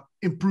about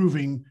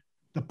improving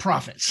the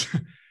profits.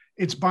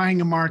 It's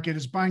buying a market,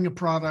 it's buying a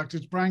product,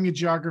 it's buying a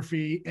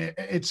geography.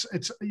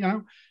 It's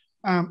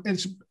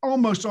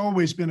almost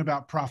always been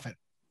about profit.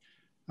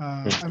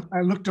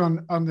 I looked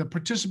on the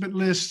participant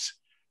list.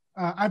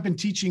 I've been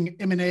teaching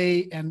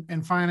M&A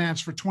and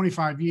finance for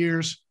 25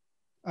 years.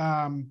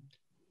 That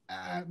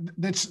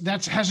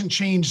hasn't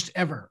changed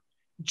ever.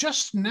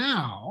 Just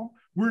now,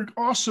 we're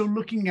also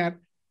looking at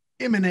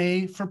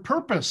M&A for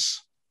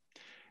purpose.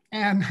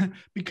 And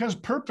because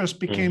purpose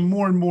became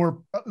more and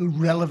more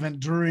relevant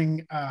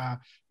during the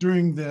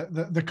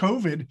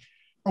COVID,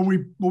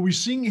 were we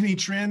seeing any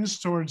trends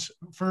towards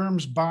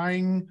firms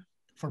buying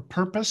for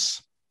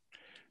purpose?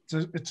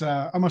 It's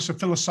almost a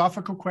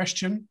philosophical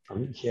question.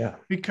 Yeah.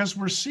 Because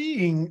we're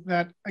seeing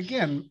that,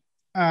 again,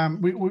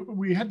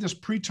 we had this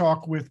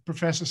pre-talk with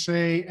Professor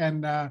Say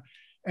and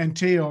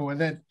Theo,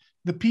 that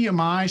the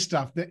PMI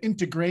stuff, the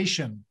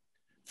integration,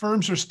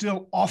 firms are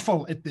still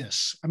awful at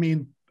this. I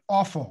mean,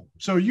 awful.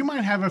 So you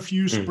might have a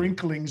few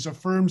sprinklings of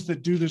firms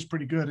that do this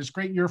pretty good. It's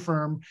great your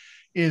firm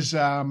is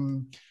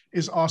also,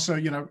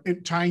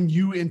 tying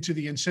you into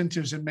the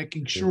incentives and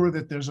making sure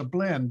that there's a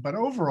blend. But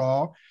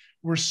overall,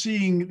 we're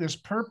seeing this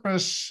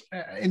purpose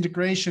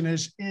integration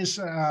is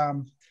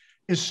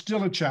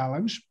still a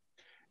challenge.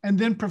 And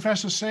then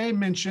Professor Say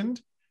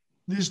mentioned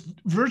this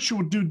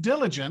virtual due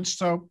diligence.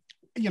 So,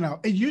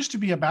 it used to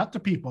be about the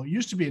people. It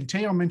used to be, and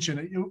Theo mentioned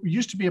it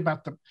used to be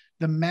about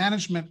the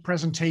management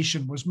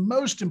presentation was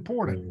most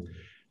important.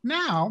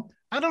 Now,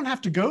 I don't have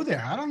to go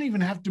there. I don't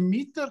even have to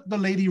meet the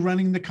lady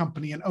running the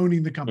company and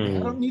owning the company.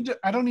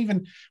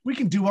 We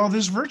can do all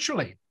this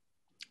virtually.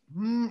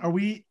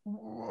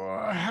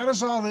 How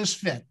does all this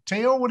fit?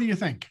 Theo, what do you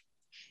think?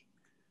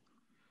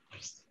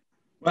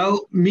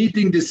 Well,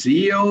 meeting the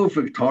CEO of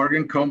a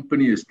target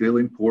company is still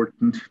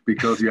important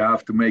because you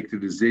have to make the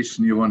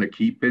decision you want to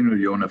keep in or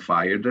you want to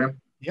fire them.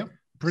 Yep.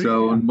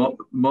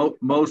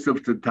 Most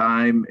of the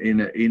time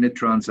in a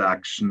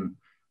transaction,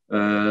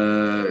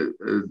 the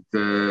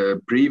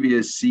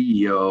previous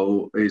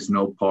CEO is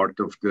no part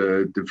of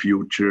the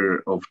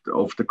future of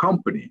the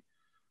company.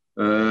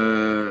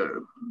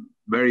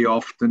 Very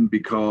often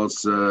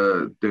because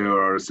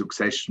there are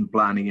succession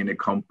planning in a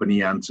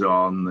company and so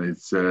on.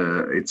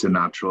 It's a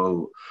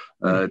natural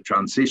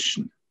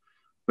transition.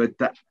 But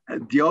at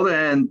the other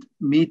hand,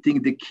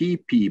 meeting the key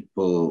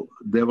people,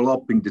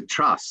 developing the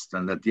trust,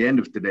 and at the end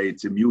of the day,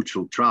 it's a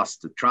mutual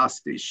trust, a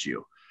trust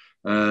issue,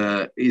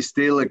 is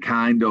still a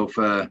kind of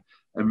a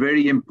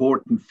very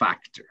important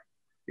factor.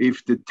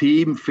 If the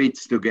team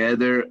fits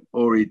together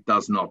or it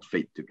does not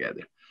fit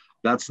together.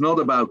 That's not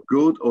about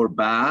good or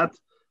bad.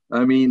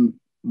 I mean,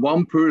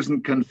 one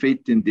person can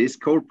fit in this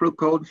corporate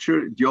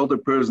culture, the other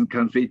person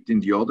can fit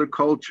in the other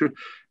culture.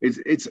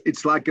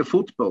 It's like a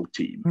football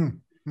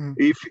team.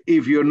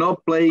 If you're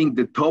not playing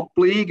the top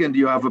league and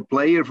you have a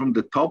player from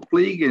the top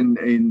league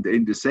in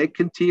the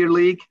second tier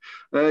league,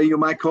 you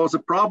might cause a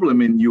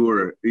problem in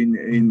your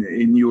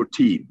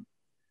team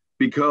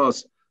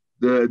because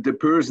the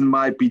person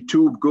might be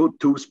too good,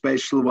 too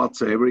special,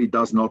 whatsoever. He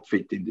does not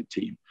fit in the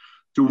team.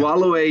 To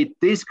evaluate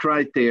this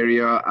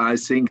criteria, I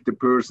think the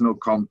personal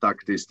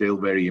contact is still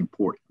very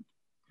important.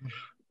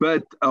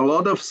 But a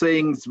lot of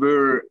things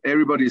where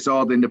everybody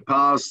saw it in the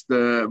past,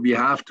 we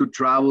have to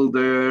travel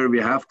there,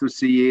 we have to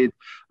see it.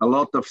 A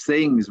lot of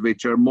things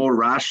which are more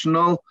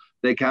rational,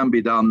 they can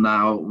be done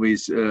now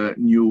with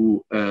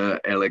new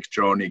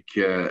electronic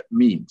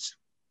means.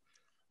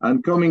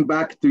 And coming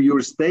back to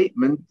your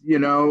statement, you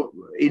know,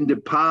 in the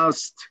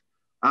past,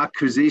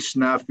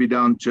 acquisition have been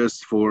done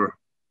just for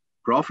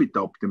profit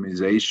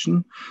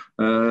optimization.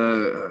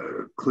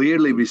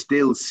 Clearly, we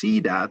still see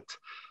that,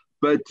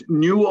 but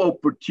new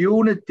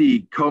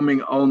opportunity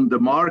coming on the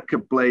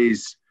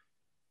marketplace,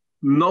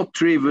 not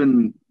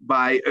driven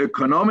by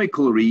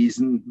economical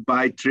reason,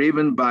 but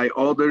driven by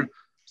other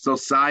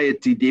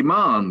society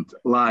demand,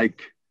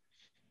 like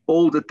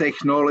all the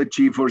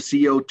technology for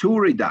CO2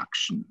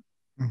 reduction,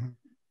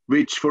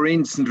 which, for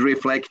instance,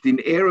 reflect in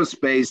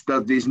aerospace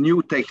that this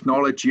new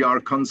technology are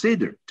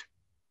considered.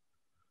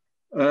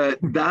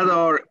 That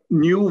are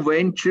new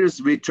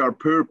ventures which are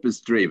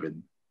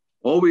purpose-driven.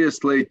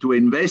 Obviously, to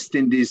invest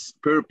in this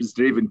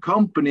purpose-driven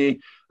company,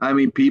 I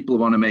mean, people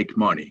want to make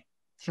money.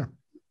 Sure.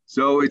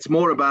 So it's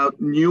more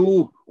about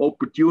new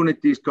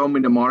opportunities come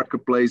in the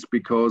marketplace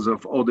because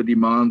of other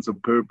demands or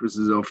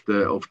purposes of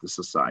the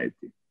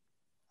society.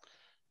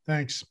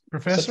 Thanks.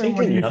 Professor, so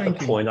what are you another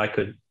thinking? point I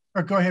could...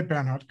 Oh, go ahead,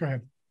 Bernhard, go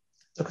ahead.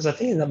 Because I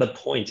think another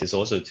point is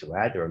also to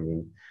add there, I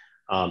mean,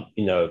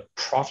 you know,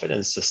 profit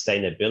and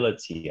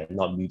sustainability are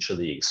not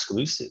mutually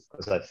exclusive.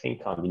 Because I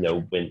think, you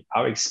know, when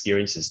our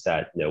experience is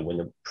that, you know, when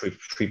the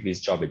previous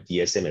job at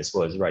DSM as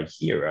well as right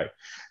here, right,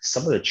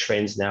 some of the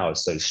trends now are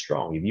so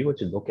strong. If you were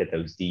to look at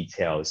those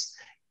details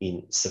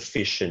in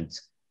sufficient,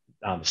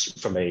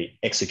 from a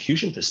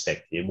execution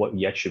perspective, what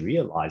you actually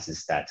realize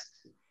is that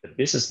the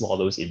business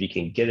models, if you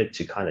can get it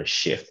to kind of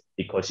shift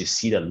because you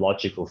see the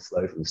logical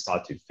flow from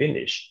start to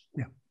finish,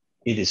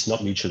 it is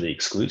not mutually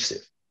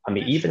exclusive. I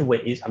mean, even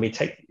when use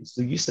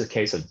the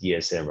case of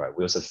DSM,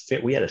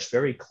 right? We had a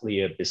very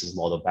clear business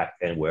model back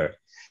then where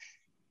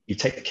you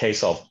take the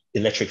case of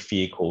electric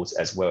vehicles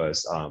as well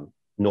as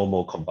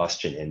normal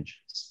combustion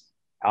engines.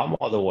 Our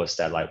model was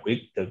that like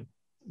the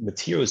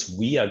materials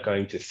we are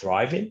going to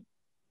thrive in,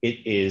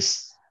 it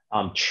is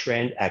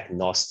trend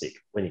agnostic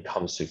when it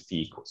comes to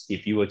vehicles.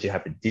 If you were to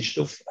have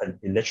an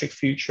electric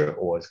future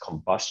or a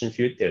combustion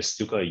future, they're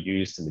still going to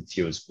use the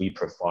materials we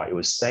provide. It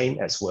was same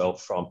as well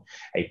from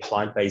a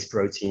plant-based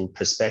protein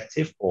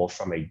perspective or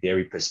from a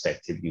dairy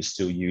perspective, you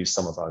still use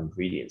some of our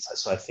ingredients.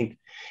 So I think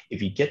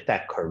if you get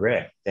that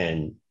correct,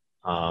 then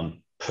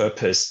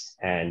purpose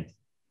and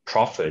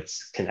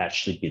profits can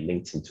actually be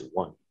linked into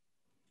one.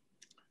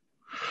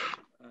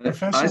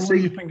 Professor, what do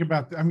you think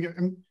about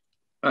that?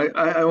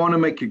 I want to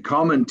make a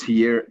comment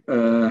here.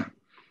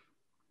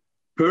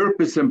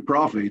 Purpose and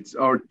profits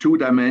are two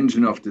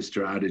dimensions of the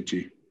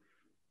strategy.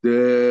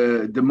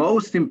 The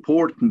most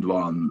important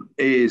one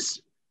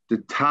is the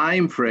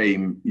time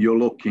frame you're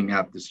looking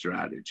at the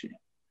strategy.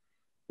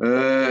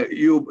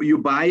 You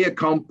buy a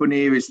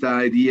company with the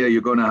idea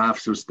you're going to have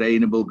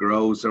sustainable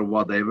growth or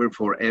whatever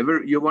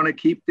forever. You want to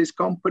keep this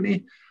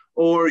company,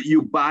 or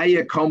you buy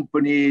a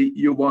company,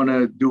 you want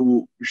to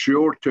do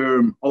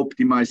short-term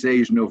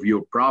optimization of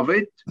your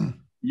profit.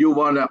 You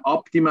want to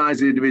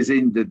optimize it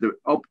within the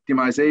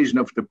optimization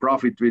of the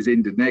profit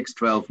within the next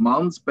 12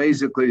 months,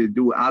 basically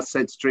do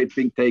asset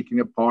stripping, taking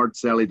apart,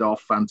 sell it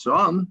off, and so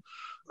on.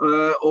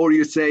 Or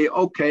you say,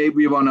 okay,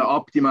 we want to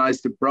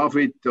optimize the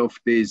profit of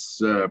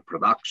this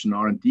production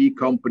R&D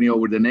company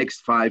over the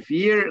next 5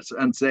 years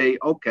and say,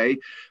 okay,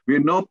 we're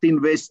not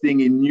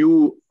investing in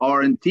new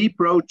R&D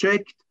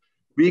project.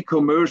 We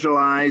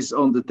commercialize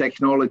on the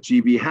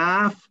technology we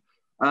have,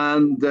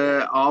 and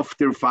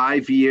after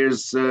 5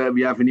 years,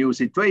 we have a new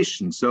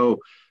situation.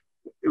 So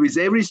with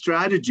every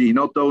strategy,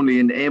 not only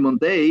in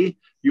M&A,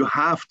 you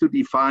have to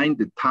define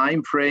the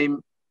time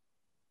frame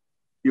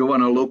you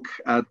want to look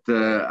at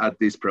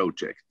this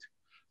project.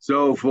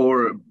 So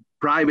for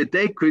private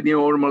equity,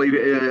 normally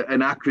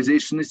an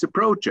acquisition is a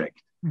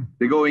project.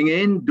 They're going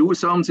in, do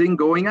something,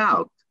 going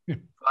out.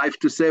 5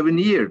 to 7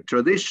 years,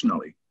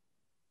 traditionally.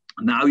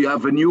 Now you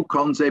have a new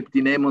concept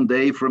in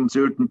M&A from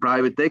certain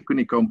private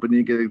equity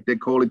company. They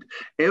call it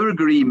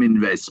evergreen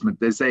investment.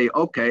 They say,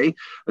 okay,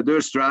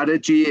 their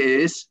strategy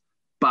is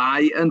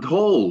buy and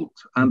hold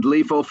and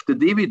live off the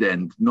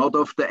dividend, not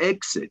off the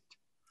exit.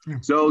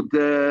 So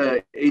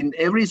in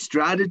every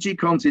strategy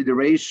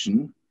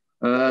consideration,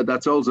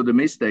 that's also the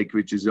mistake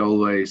which is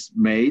always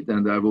made.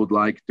 And I would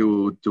like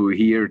to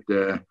hear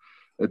the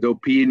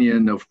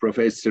opinion of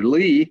Professor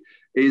Lee,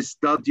 is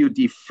that you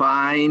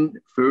define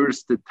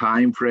first the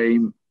time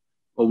frame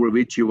over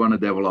which you want to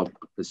develop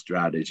the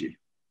strategy.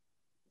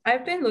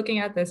 I've been looking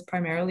at this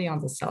primarily on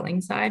the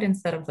selling side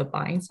instead of the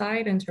buying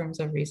side in terms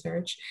of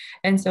research.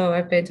 And so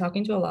I've been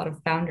talking to a lot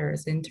of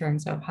founders in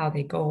terms of how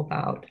they go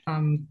about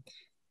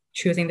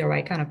choosing the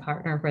right kind of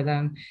partner for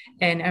them.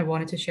 And I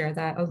wanted to share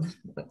that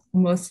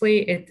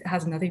mostly it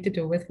has nothing to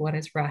do with what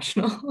is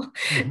rational.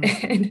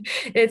 And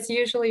it's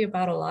usually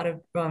about a lot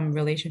of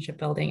relationship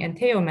building. And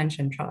Theo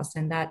mentioned trust,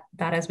 and that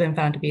has been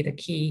found to be the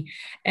key.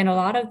 And a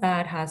lot of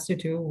that has to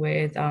do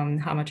with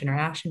how much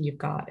interaction you've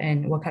got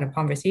and what kind of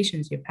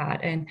conversations you've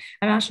had. And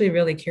I'm actually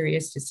really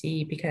curious to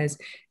see, because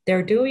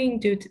they're doing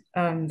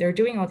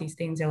all these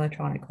things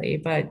electronically,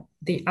 but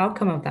the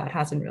outcome of that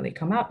hasn't really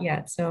come out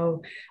yet.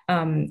 So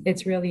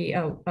it's really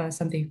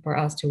something for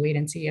us to wait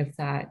and see if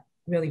that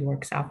really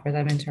works out for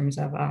them in terms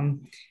of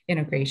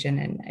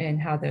integration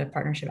and how the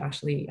partnership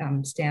actually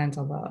stands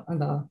on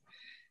the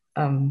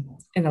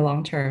in the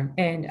long term.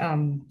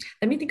 And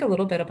let me think a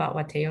little bit about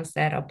what Theo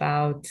said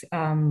about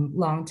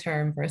long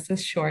term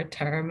versus short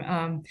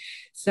term.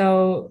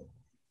 So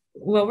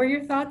what were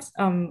your thoughts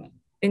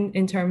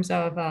in terms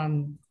of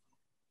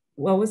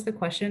what was the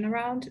question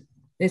around?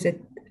 Is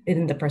it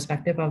in the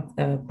perspective of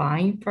the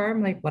buying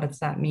firm? Like, what does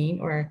that mean?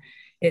 Or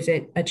is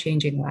it a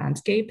changing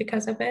landscape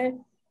because of it?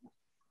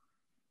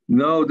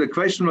 No, the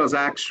question was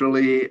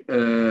actually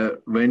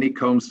when it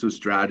comes to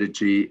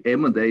strategy,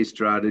 M&A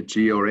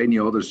strategy or any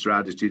other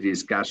strategy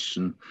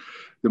discussion,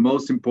 the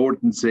most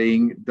important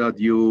thing that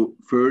you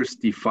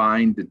first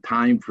define the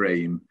time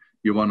frame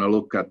you want to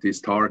look at this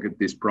target,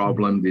 this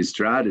problem, this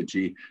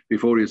strategy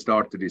before you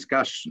start the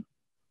discussion.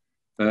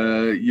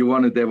 You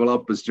want to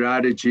develop a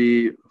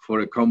strategy for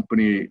a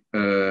company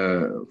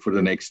for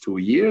the next 2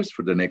 years,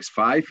 for the next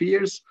 5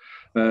 years.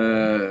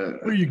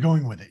 Where are you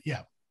going with it?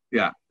 Yeah.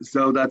 Yeah,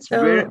 so that's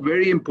very,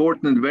 very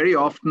important, and very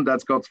often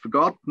that's got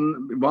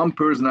forgotten. One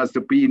person has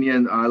the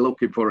opinion, I'm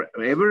looking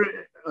forever,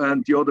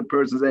 and the other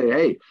person say,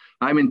 hey,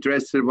 I'm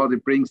interested in what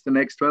it brings the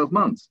next 12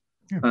 months.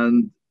 Yeah.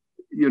 And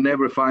you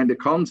never find a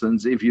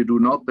consensus if you do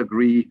not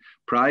agree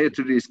prior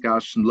to the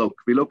discussion, look,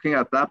 we're looking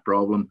at that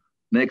problem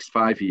next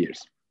 5 years.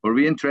 Are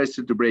we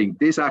interested to bring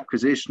this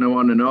acquisition? I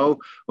want to know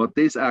what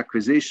this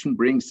acquisition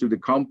brings to the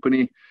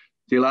company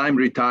till I'm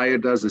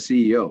retired as a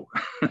CEO.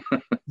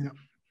 Yeah.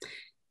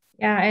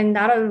 Yeah, and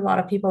not a lot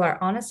of people are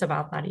honest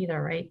about that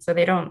either, right? So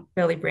they don't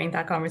really bring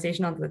that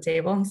conversation onto the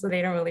table. So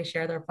they don't really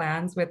share their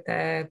plans with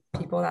the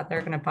people that they're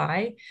going to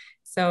buy.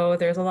 So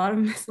there's a lot of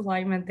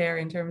misalignment there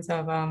in terms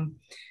of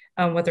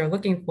what they're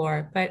looking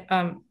for. But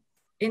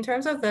in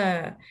terms of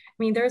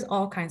there's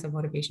all kinds of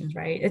motivations,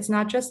 right? It's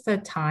not just the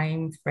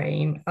time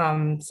frame.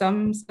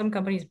 Some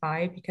companies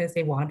buy because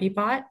they want to be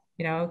bought,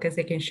 because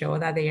they can show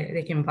that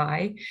they can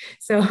buy.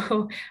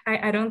 So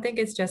I don't think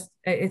it's just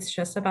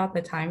about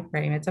the time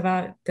frame. It's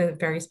about the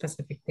very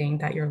specific thing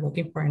that you're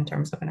looking for in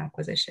terms of an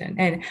acquisition.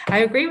 And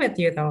I agree with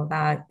you though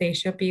that they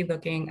should be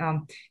looking,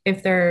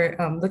 if they're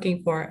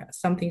looking for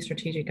something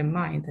strategic in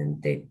mind, then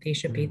they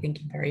should be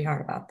thinking very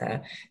hard about the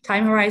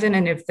time horizon,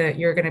 and if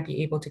you're going to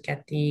be able to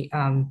get the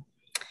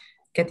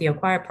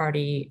acquired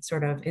party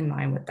sort of in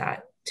line with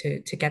that.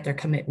 To get their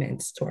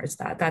commitments towards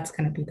that. That's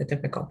going to be the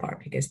difficult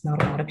part, because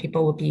not a lot of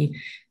people will be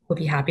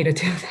happy to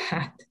do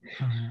that.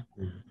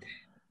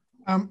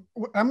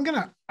 I'm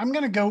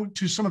gonna go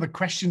to some of the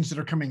questions that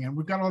are coming in.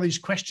 We've got all these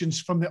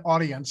questions from the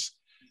audience.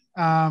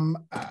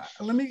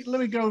 Let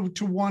me go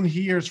to one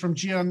here. It's from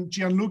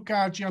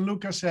Gianluca.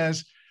 Gianluca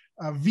says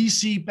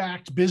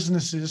VC-backed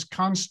businesses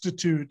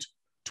constitute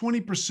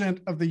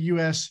 20% of the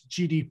U.S.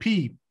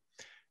 GDP,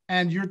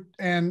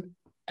 and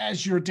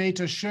as your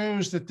data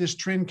shows that this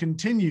trend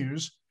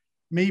continues,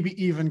 maybe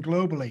even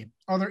globally,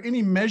 are there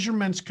any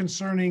measurements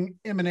concerning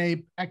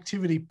M&A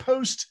activity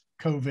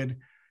post-COVID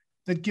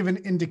that give an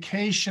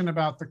indication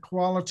about the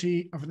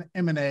quality of an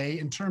M&A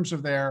in terms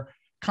of their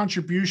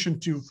contribution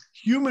to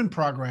human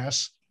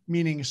progress,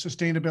 meaning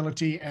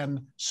sustainability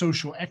and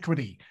social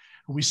equity?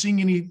 Are we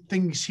seeing any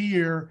things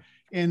here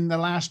in the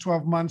last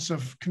 12 months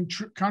of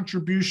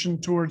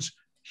contribution towards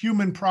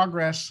human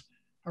progress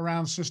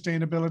around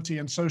sustainability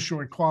and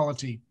social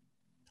equality,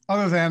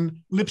 other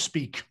than lip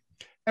speak?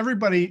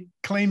 Everybody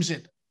claims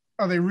it.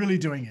 Are they really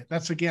doing it?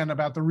 That's again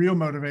about the real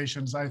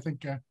motivations, I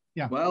think.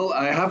 Yeah. Well,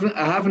 I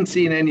haven't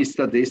seen any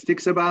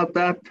statistics about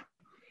that,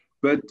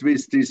 but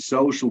with these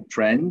social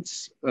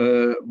trends,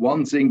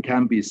 one thing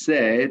can be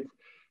said,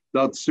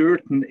 that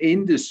certain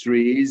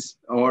industries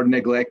are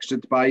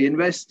neglected by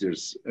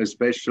investors,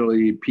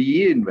 especially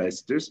PE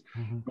investors,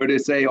 where they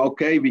say,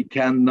 okay, we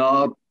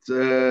cannot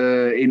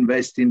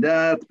invest in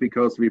that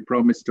because we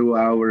promised to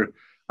our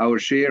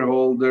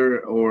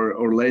shareholder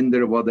or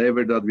lender,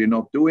 whatever, that we're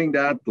not doing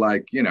that,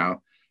 like,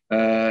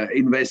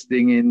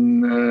 investing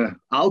in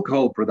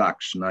alcohol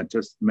production. I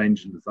just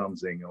mentioned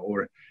something,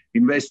 or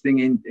investing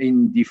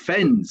in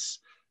defense,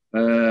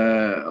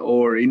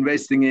 or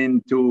investing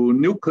into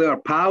nuclear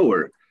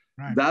power.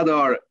 Right. That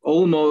are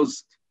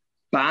almost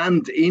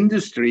banned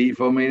industry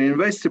from an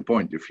investor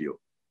point of view.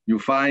 You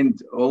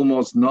find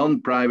almost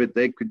non-private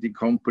equity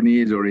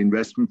companies or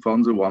investment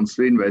funds who wants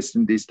to invest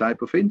in this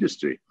type of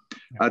industry.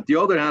 Yeah. At the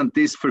other hand,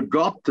 this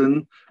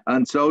forgotten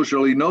and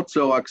socially not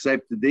so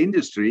accepted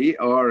industry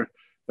are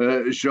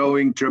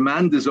showing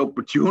tremendous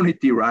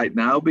opportunity right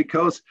now,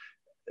 because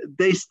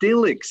they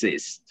still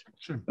exist.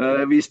 Sure.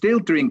 We're still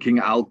drinking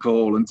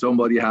alcohol and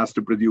somebody has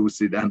to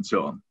produce it and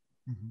so on.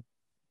 Mm-hmm.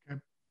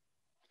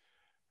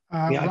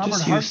 I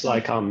just use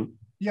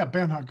yeah,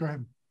 Bernhard, go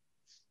ahead.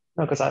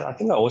 No, because I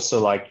think I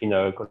also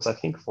because I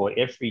think for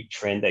every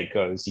trend that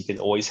goes, you can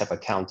always have a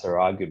counter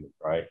argument,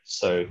 right?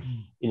 So,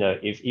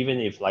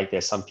 if like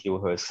there's some people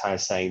who are kind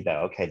of saying that,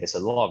 okay, there's a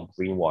lot of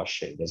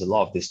greenwashing, there's a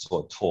lot of this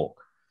sort of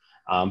talk,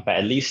 But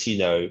at least,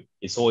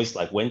 it's always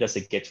like, when does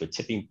it get to a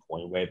tipping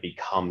point where it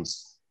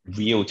becomes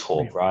real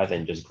talk rather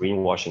than just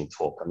greenwashing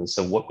talk? I mean,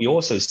 so what we're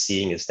also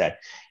seeing is that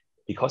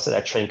because of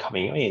that trend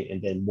coming in,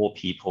 and then more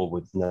people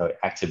with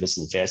activists,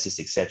 investors,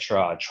 etc.,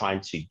 are trying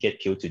to get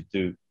people to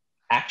do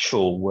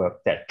actual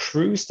work that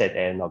proves that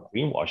they're not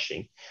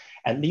greenwashing.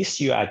 At least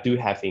you are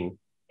having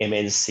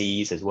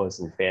MNCs as well as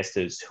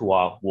investors who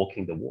are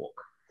walking the walk.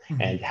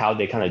 Mm-hmm. And how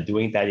they're kind of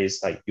doing that is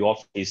like, you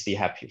obviously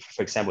have,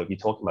 for example, if you're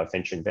talking about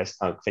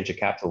venture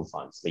capital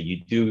funds, that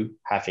you do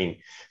having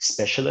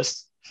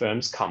specialist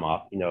firms come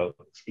up.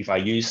 If I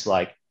use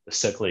like the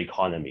circular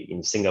economy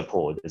in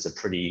Singapore, there's a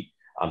pretty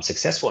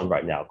successful one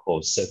right now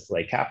called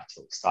Circular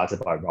Capital, started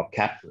by Rob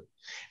Kaplan.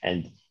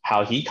 And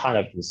how he kind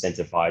of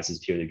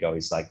incentivizes people to go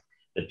is like,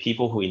 the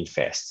people who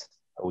invest,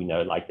 we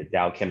know like the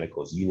Dow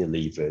Chemicals,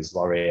 Unilever's,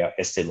 L'Oreal,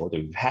 Estée Lauder,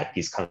 who've had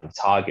these kind of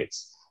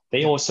targets.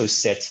 They also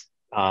set,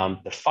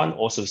 the fund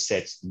also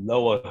sets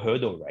lower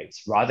hurdle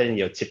rates rather than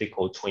your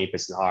typical 20%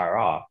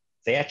 IRR.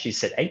 They actually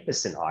set 8%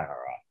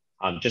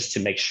 IRR, just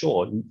to make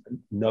sure,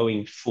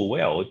 knowing full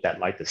well that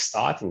like the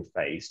starting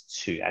phase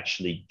to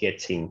actually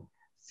getting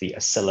the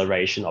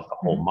acceleration of the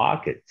whole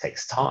market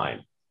takes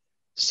time.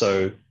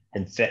 So,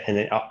 and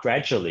then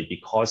gradually,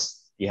 because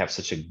you have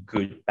such a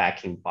good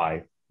backing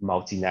by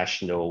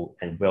multinational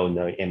and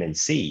well-known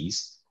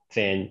MNCs,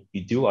 then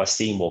you are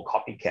seeing more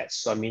copycats.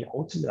 So, I mean,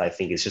 ultimately, I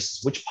think it's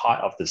just which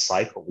part of the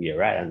cycle we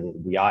are at. And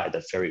we are at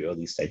the very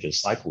early stage of the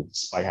cycle,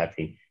 despite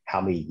having how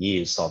many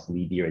years of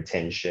media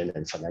attention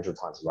and Financial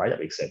Times write-up,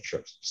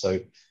 etc. So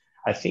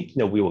I think,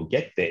 we will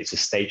get there. It's a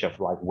stage of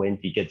like, when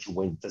we get to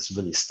when this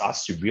really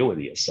starts to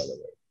really accelerate.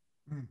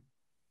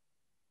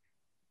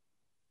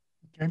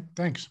 Okay,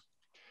 thanks.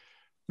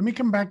 Let me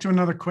come back to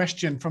another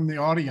question from the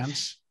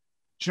audience.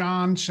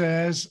 John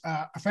says,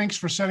 thanks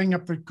for setting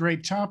up the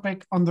great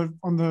topic on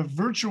the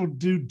virtual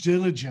due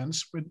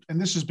diligence.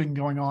 And this has been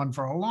going on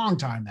for a long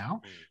time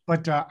now,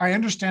 but I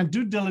understand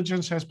due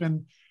diligence has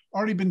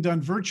already been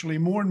done virtually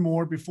more and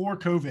more before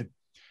COVID.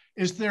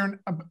 Is there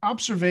an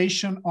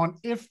observation on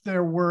if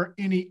there were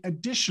any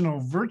additional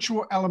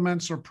virtual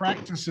elements or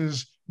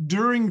practices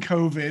during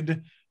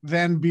COVID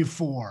than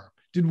before?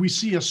 Did we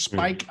see a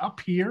spike up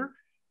here?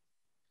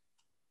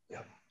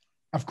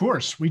 Of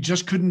course, we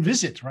just couldn't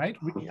visit, right?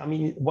 I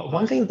mean,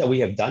 one thing that we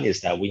have done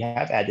is that we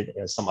have added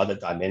some other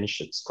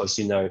dimensions, because,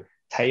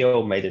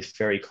 Theo made it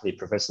very clear,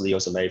 Professor Lee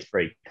also made it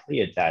very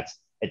clear that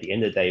at the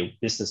end of the day,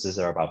 businesses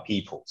are about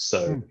people.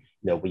 So,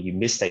 when you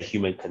miss that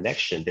human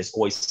connection, there's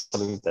always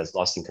something that's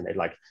lost in connection.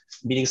 Like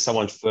meeting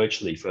someone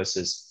virtually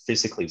versus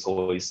physically is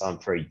always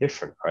very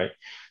different, right?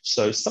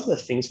 So some of the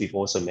things we've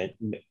also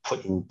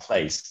put in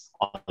place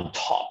on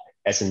top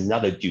as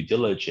another due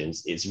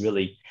diligence is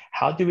really,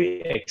 how do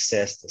we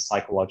access the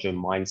psychological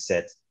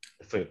mindset,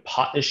 for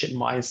partnership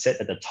mindset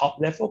at the top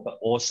level, but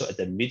also at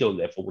the middle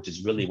level, which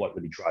is really what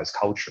really drives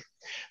culture.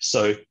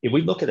 So if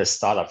we look at a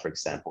startup, for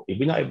example, if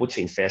we're not able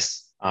to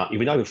invest, if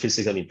we're not able to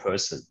physically in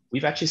person,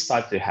 we've actually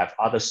started to have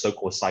other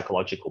so-called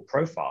psychological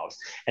profiles.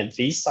 And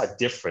these are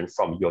different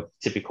from your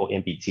typical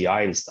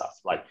MBTI and stuff.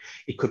 Like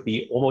it could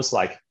be almost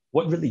like,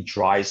 what really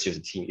drives you as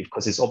a team?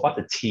 Because it's all about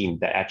the team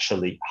that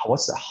actually,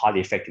 what's a highly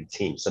effective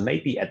team? So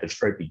maybe at the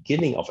very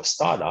beginning of a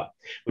startup,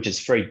 which is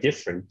very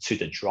different to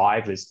the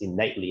drivers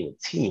innately in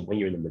a team when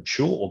you're in a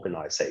mature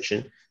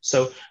organization.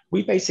 So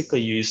we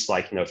basically use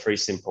very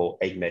simple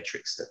 8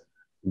 metrics: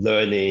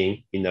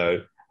 learning,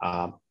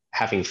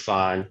 having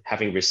fun,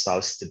 having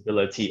results,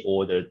 stability,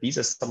 order. These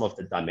are some of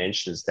the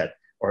dimensions that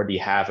already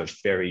have a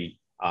very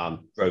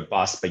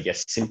robust but yet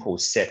simple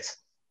set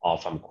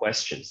of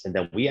questions. And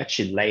then we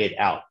actually lay it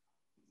out,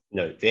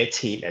 their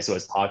team as well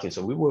as our team.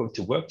 So we were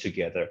to work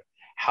together.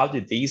 How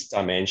do these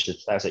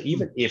dimensions play? So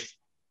even if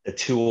the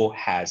tool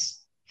has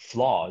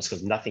flaws,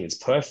 because nothing is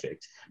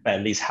perfect, but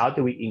at least how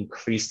do we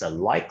increase the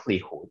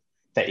likelihood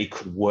that it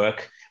could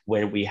work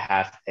when we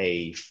have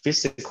a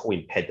physical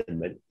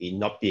impediment in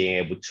not being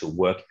able to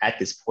work at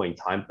this point in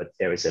time, but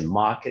there is a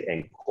market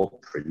and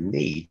corporate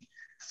need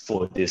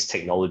for this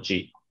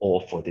technology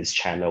or for this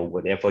channel,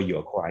 whatever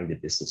you're acquiring the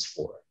business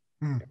for.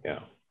 Yeah.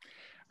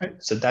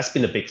 So that's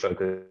been a big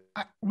focus.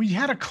 We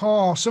had a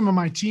call, some of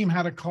my team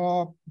had a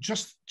call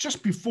just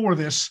before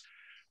this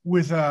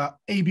with ABB.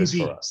 That's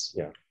for us,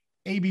 yeah.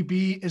 ABB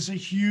is a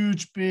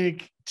huge,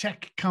 big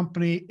tech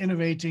company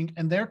innovating,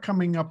 and they're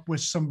coming up with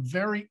some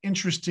very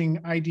interesting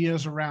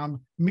ideas around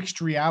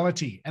mixed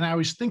reality. And I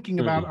was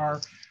thinking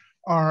about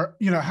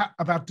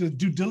about the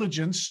due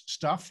diligence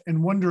stuff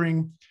and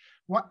wondering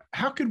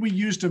how could we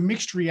use the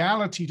mixed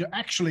reality to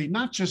actually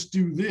not just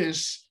do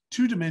this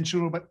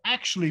two-dimensional, but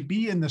actually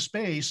be in the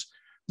space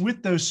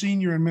with those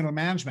senior and middle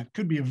management.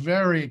 Could be a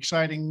very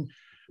exciting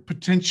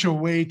potential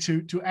way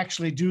to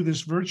actually do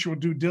this virtual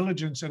due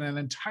diligence in an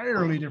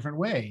entirely different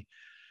way.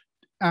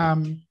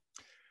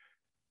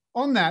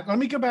 On that, let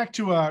me go back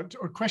to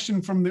a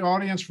question from the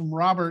audience from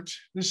Robert.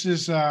 This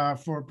is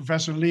for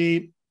Professor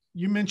Lee.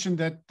 You mentioned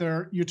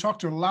that you talk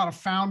to a lot of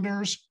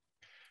founders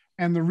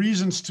and the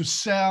reasons to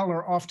sell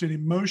are often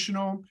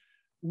emotional.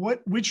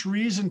 which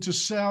reason to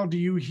sell do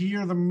you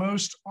hear the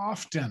most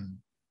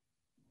often?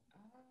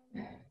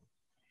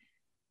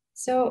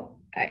 So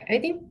I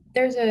think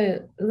there's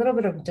a little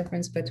bit of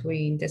difference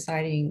between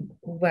deciding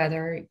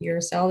whether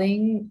you're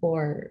selling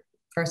or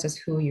versus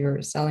who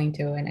you're selling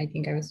to. And I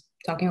think I was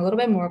talking a little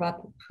bit more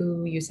about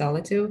who you sell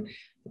it to,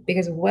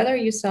 because whether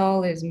you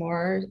sell is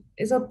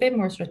a bit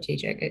more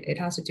strategic. It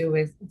has to do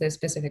with the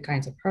specific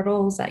kinds of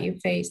hurdles that you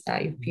face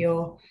that you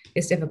feel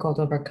is difficult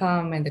to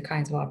overcome, and the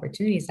kinds of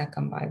opportunities that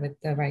come by with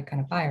the right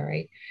kind of buyer,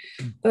 right?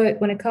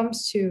 But when it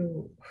comes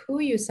to who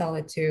you sell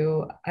it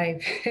to,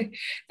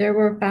 there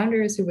were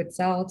founders who would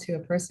sell to a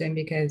person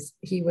because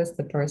he was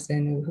the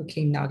person who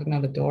came knocking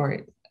on the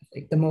door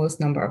like the most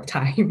number of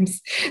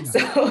times.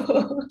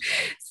 Yeah.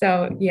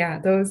 So yeah,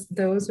 those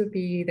would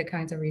be the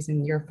kinds of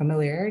reasons. Your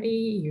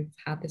familiarity, you've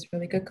had this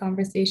really good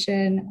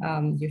conversation,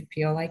 you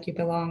feel like you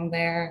belong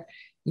there,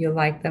 you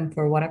like them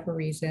for whatever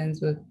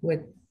reasons,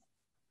 would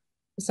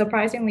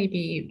surprisingly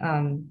be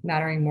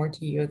mattering more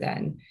to you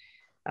than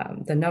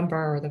the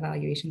number or the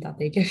valuation that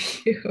they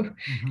give you,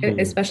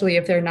 especially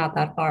if they're not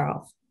that far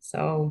off.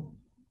 So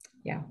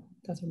yeah,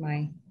 those are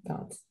my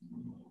thoughts.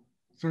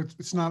 So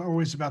it's not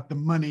always about the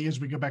money as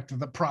we go back to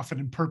the profit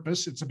and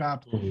purpose. It's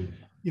about,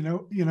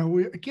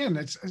 again,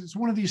 it's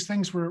one of these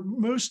things where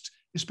most,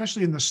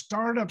 especially in the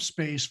startup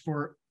space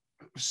for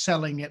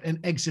selling it and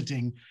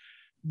exiting,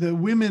 the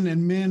women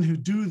and men who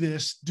do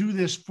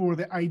this for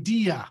the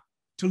idea,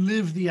 to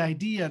live the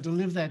idea, to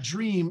live that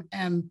dream,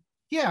 and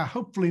yeah,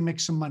 hopefully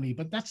make some money,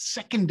 but that's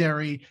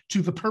secondary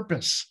to the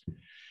purpose.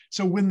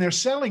 So when they're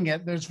selling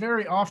it, there's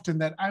very often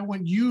that I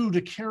want you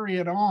to carry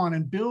it on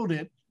and build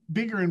it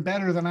bigger and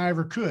better than I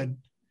ever could,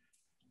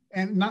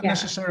 and not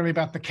necessarily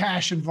about the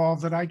cash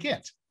involved that I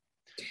get.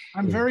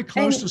 I'm very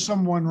close to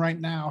someone right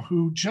now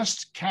who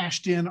just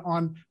cashed in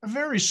on a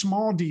very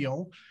small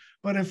deal,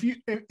 but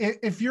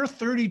if you're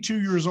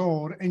 32 years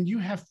old and you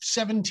have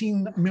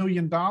 $17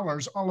 million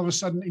all of a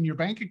sudden in your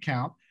bank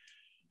account,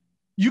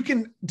 you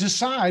can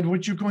decide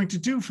what you're going to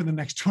do for the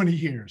next 20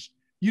 years.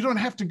 You don't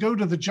have to go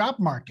to the job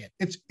market.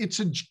 It's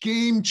a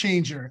game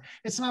changer.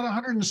 It's not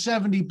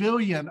 170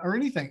 billion or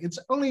anything. It's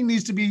only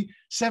needs to be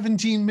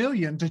 17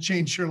 million to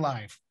change your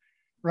life,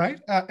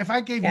 right? If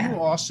I gave you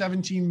all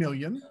 17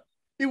 million,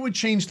 it would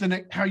change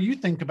how you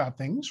think about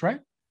things, right?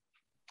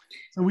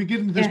 So we get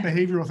into this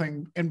behavioral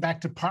thing and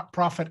back to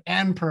profit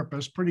and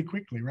purpose pretty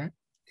quickly, right?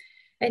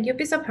 And you'd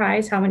be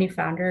surprised how many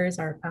founders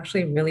are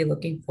actually really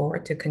looking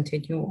forward to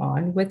continue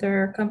on with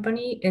their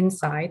company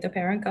inside the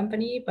parent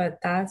company, but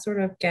that sort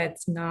of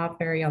gets not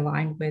very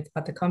aligned with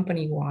what the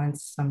company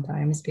wants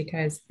sometimes,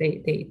 because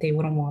they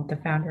wouldn't want the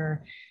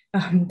founder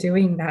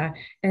doing that.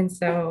 And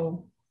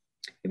so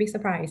you'd be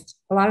surprised.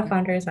 A lot of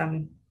founders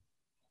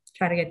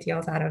try to get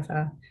deals out of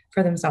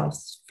for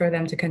themselves, for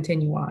them to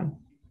continue on.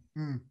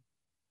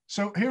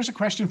 So here's a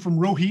question from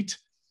Rohit.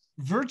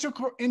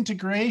 Vertical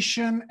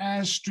integration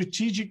as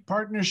strategic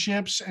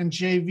partnerships and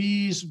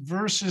JVs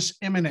versus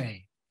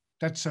M&A.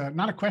 That's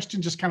not a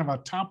question, just kind of a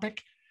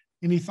topic.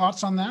 Any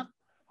thoughts on that?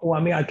 Well,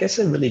 I mean, I guess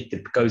it really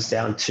goes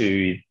down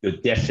to your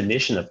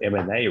definition of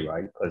M&A,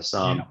 right? Because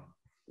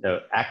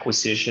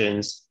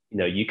acquisitions,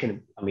 you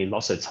can, I mean,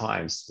 lots of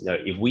times,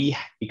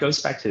 it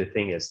goes back to the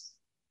thing is,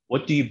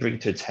 what do you bring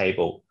to the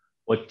table?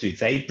 What do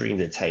they bring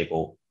to the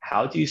table?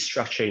 How do you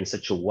structure in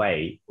such a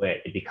way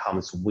where it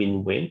becomes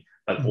win-win,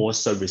 but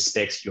also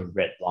respects your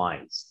red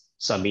lines?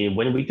 So, I mean,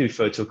 when we do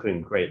vertical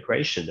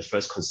integration, the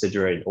first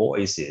consideration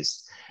always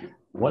is,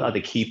 what are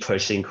the key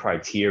purchasing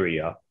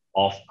criteria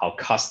of our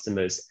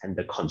customers and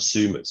the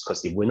consumers?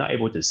 Because if we're not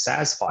able to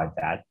satisfy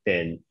that,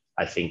 then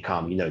I think,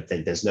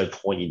 then there's no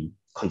point in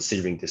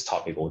considering this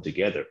topic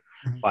altogether.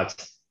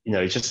 But,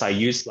 it's just I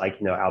use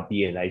our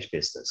B&H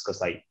business,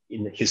 because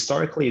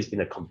historically it's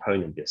been a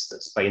component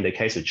business. But in the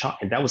case of China,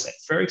 and that was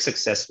very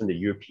successful in the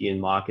European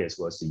market as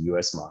well as the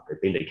US market.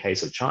 But in the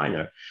case of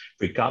China,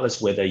 regardless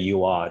whether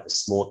you are the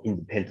small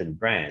independent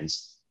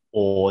brands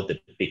or the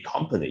big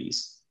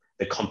companies,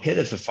 the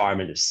competitive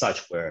environment is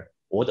such where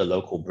all the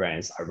local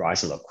brands are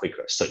rising a lot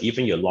quicker. So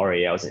even your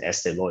L'Oreal's and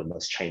Estée Lauder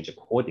must change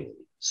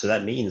accordingly. So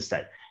that means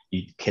that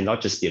you cannot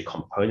just be a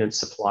component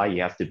supplier,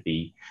 you have to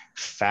be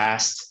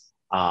fast,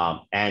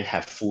 and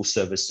have full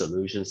service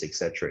solutions, et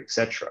cetera, et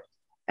cetera.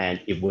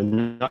 And if we're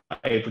not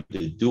able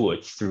to do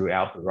it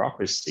throughout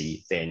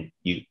bureaucracy, then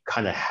you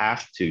kind of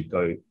have to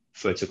go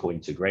vertical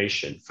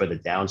integration further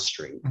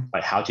downstream.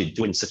 But how to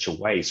do it in such a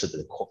way so that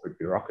the corporate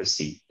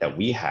bureaucracy that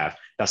we have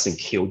doesn't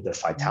kill the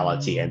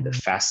vitality and the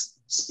fast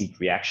speed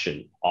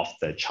reaction of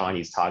the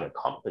Chinese target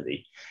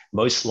company.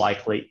 Most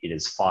likely it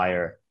is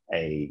via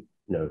a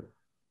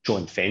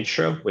joint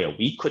venture where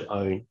we could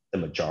own the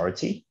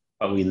majority,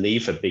 but we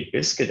leave a big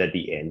biscuit at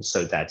the end,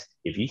 so that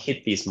if you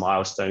hit these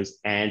milestones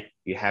and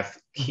you have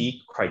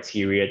key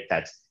criteria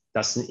that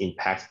doesn't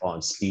impact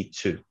on speed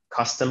to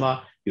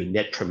customer, your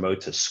net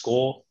promoter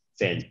score,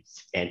 then,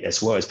 and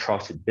as well as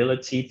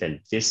profitability,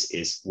 then this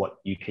is what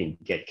you can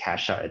get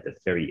cash out at the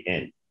very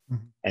end.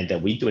 And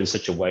then we do in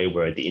such a way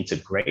where the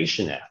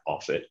integration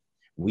of it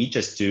we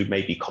just do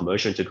maybe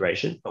commercial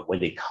integration, but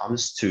when it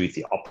comes to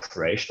the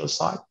operational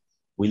side,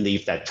 we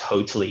leave that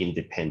totally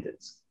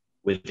independent,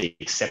 with the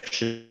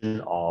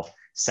exception of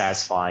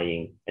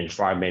satisfying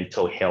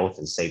environmental, health,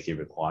 and safety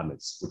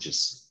requirements, which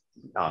is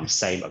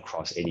same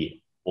across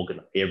any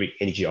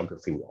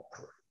geography we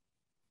operate.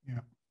 Yeah.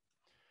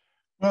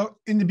 Well,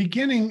 in the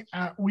beginning,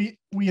 we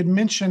had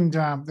mentioned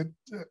that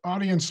the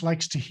audience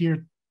likes to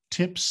hear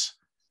tips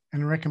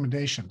and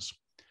recommendations.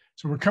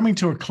 So we're coming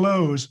to a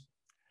close.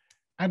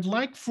 I'd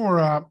like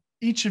for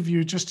each of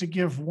you just to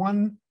give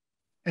one,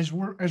 as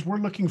we're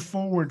looking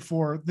forward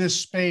for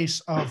this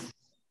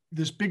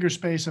bigger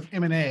space of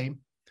M&A,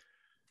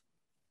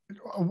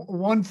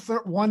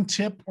 one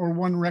tip or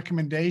one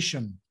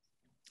recommendation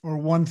or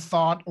one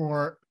thought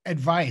or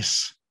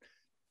advice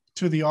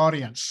to the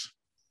audience.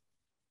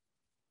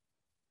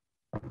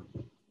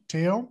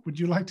 Theo, would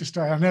you like to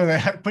start? I know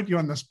that I put you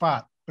on the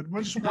spot, but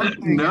what's one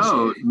thing?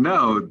 No.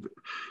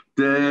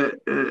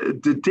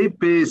 The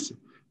tip is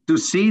to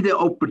see the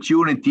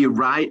opportunity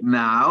right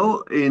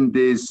now in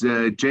this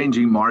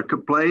changing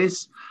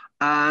marketplace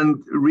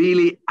and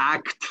really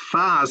act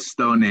fast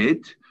on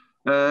it.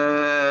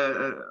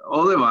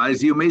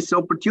 Otherwise, you miss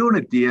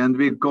opportunity, and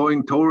we're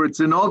going towards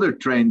another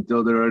trend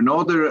or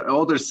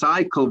another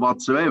cycle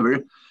whatsoever.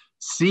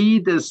 See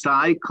the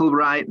cycle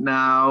right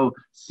now,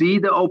 see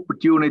the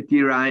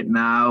opportunity right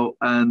now,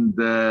 and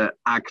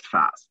act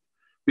fast.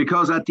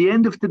 Because at the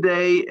end of the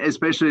day,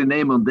 especially in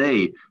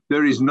M&A,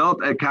 there is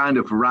not a kind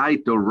of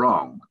right or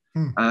wrong.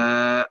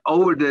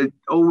 Over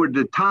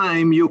the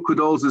time, you could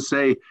also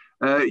say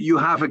you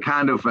have a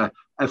kind of a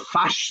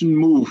fashion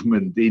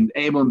movement in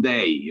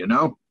M&A, you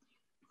know.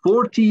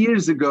 40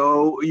 years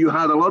ago, you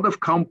had a lot of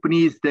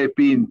companies that have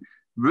been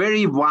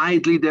very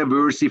widely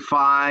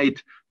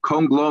diversified,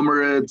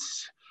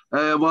 conglomerates,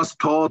 was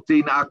taught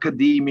in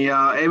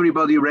academia.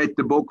 Everybody read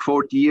the book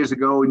 40 years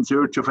ago, In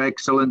Search of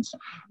Excellence,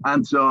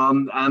 and so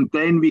on. And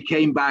then we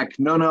came back,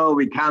 no,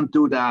 we can't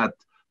do that.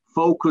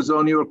 Focus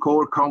on your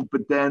core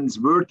competence,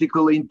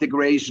 vertical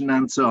integration,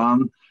 and so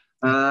on.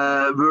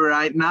 We're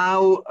right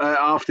now,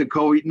 after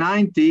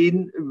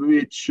COVID-19,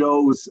 which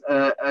shows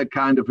a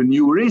kind of a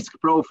new risk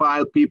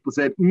profile, people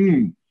said,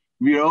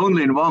 we're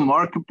only in one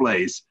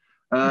marketplace.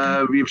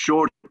 We've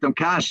short-term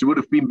cash. It would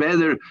have been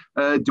better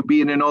to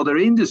be in another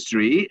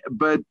industry,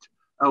 but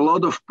a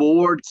lot of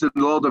boards and a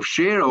lot of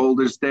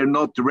shareholders, they're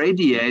not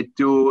ready yet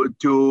to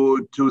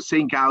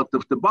think out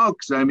of the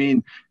box. I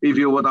mean, if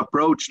you would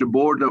approach the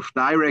board of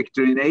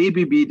director in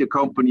ABB, the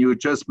company you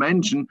just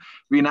mentioned,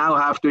 we now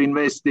have to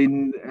invest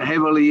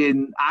heavily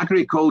in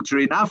agriculture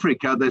in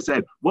Africa. They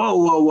said,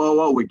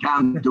 whoa, we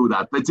can't do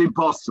that. That's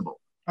impossible.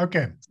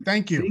 Okay,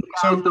 thank you. Think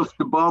out of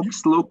the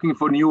box, looking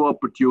for new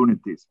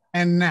opportunities.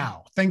 And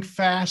now, think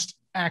fast,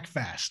 act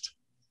fast.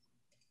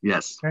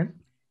 Yes. Okay.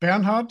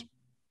 Bernhard,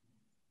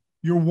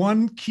 your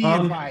one key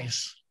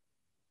advice.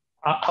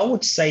 I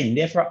would say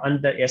never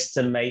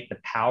underestimate the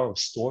power of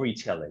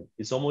storytelling.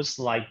 It's almost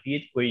like be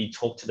it where you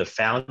talk to the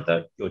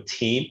founder, your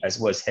team, as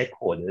well as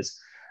headquarters,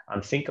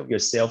 and think of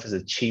yourself as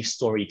a chief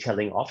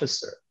storytelling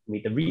officer. I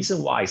mean, the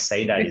reason why I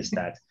say that is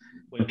that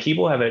when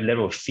people have a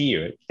level of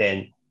fear,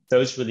 then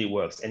those really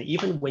works. And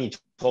even when you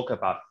talk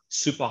about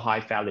super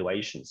high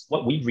valuations,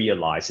 what we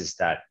realize is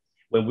that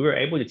when we were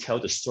able to tell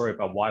the story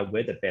about why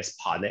we're the best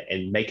partner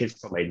and make it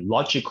from a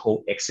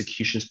logical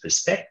executions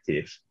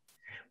perspective,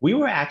 we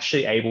were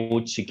actually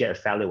able to get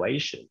a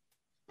valuation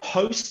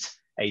post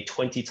a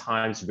 20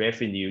 times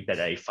revenue that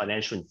a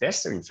financial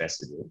investor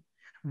invested in.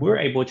 We were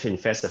able to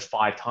invest at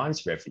 5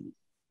 times revenue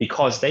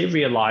because they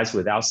realized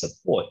without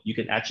support, you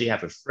can actually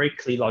have a very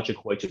clear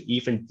logical way to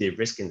even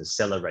de-risk and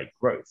accelerate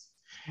growth.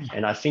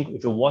 And I think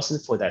if it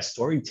wasn't for that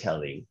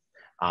storytelling,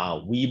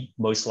 we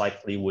most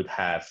likely would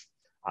have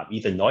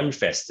either not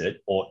invested,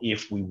 or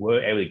if we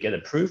were able to get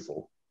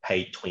approval,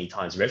 paid 20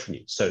 times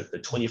revenue. So the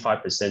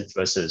 25%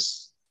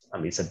 versus,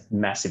 it's a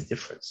massive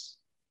difference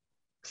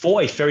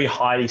for a very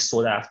highly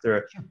sought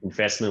after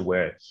investment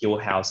where Hill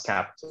House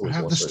Capital is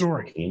have also the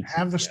story,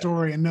 have the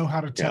story and know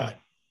how to tell it.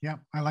 Yeah,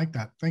 I like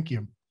that. Thank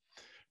you.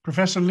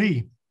 Professor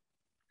Lee.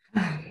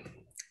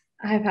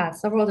 I've had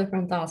several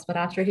different thoughts, but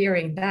after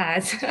hearing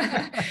that,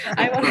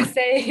 I want to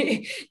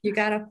say you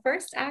got to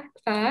first act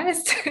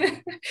fast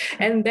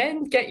and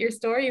then get your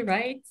story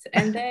right.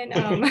 And then,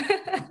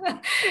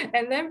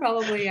 and then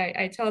probably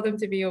I tell them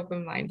to be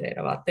open-minded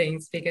about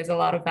things, because a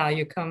lot of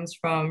value comes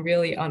from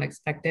really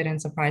unexpected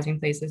and surprising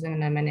places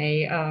in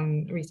M&A.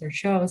 Research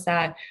shows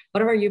that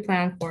whatever you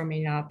plan for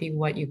may not be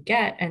what you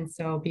get. And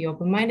so be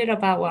open-minded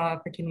about what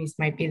opportunities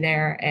might be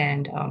there.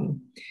 And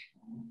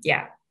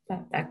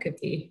that could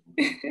be.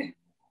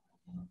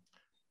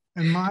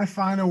 And my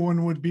final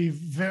one would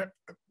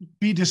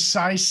be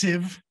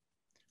decisive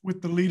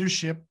with the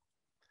leadership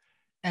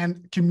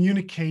and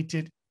communicate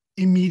it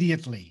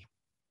immediately.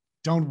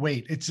 Don't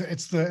wait. It's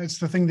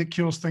the thing that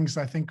kills things,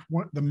 I think,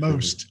 the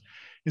most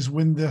is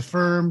when the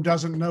firm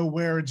doesn't know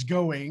where it's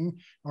going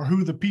or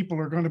who the people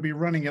are going to be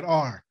running it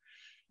are.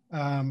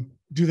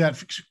 Do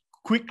that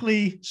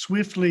quickly,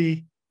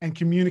 swiftly, and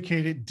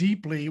communicate it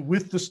deeply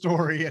with the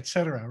story, et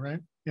cetera,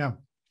 right? Yeah.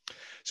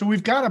 So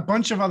we've got a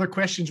bunch of other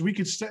questions. We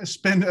could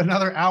spend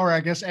another hour, I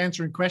guess,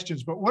 answering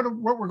questions. But what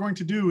we're going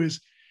to do is,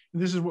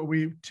 and this is what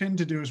we tend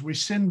to do, is we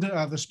send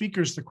the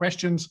speakers the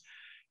questions.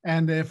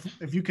 And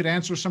if you could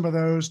answer some of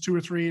those, 2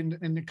 or 3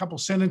 in a couple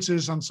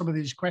sentences on some of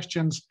these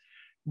questions,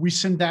 we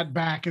send that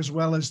back, as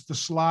well as the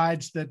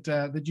slides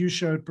that you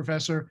showed,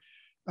 Professor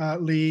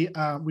Lee.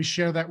 We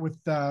share that with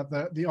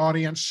the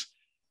audience,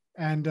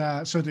 and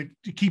so to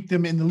keep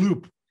them in the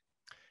loop.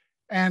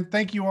 And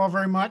thank you all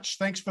very much.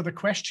 Thanks for the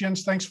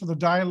questions. Thanks for the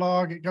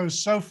dialogue. It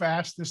goes so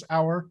fast this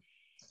hour.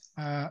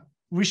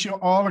 Wish you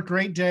all a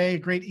great day, a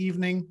great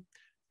evening,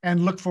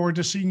 and look forward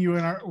to seeing you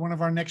in one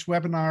of our next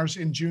webinars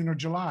in June or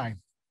July.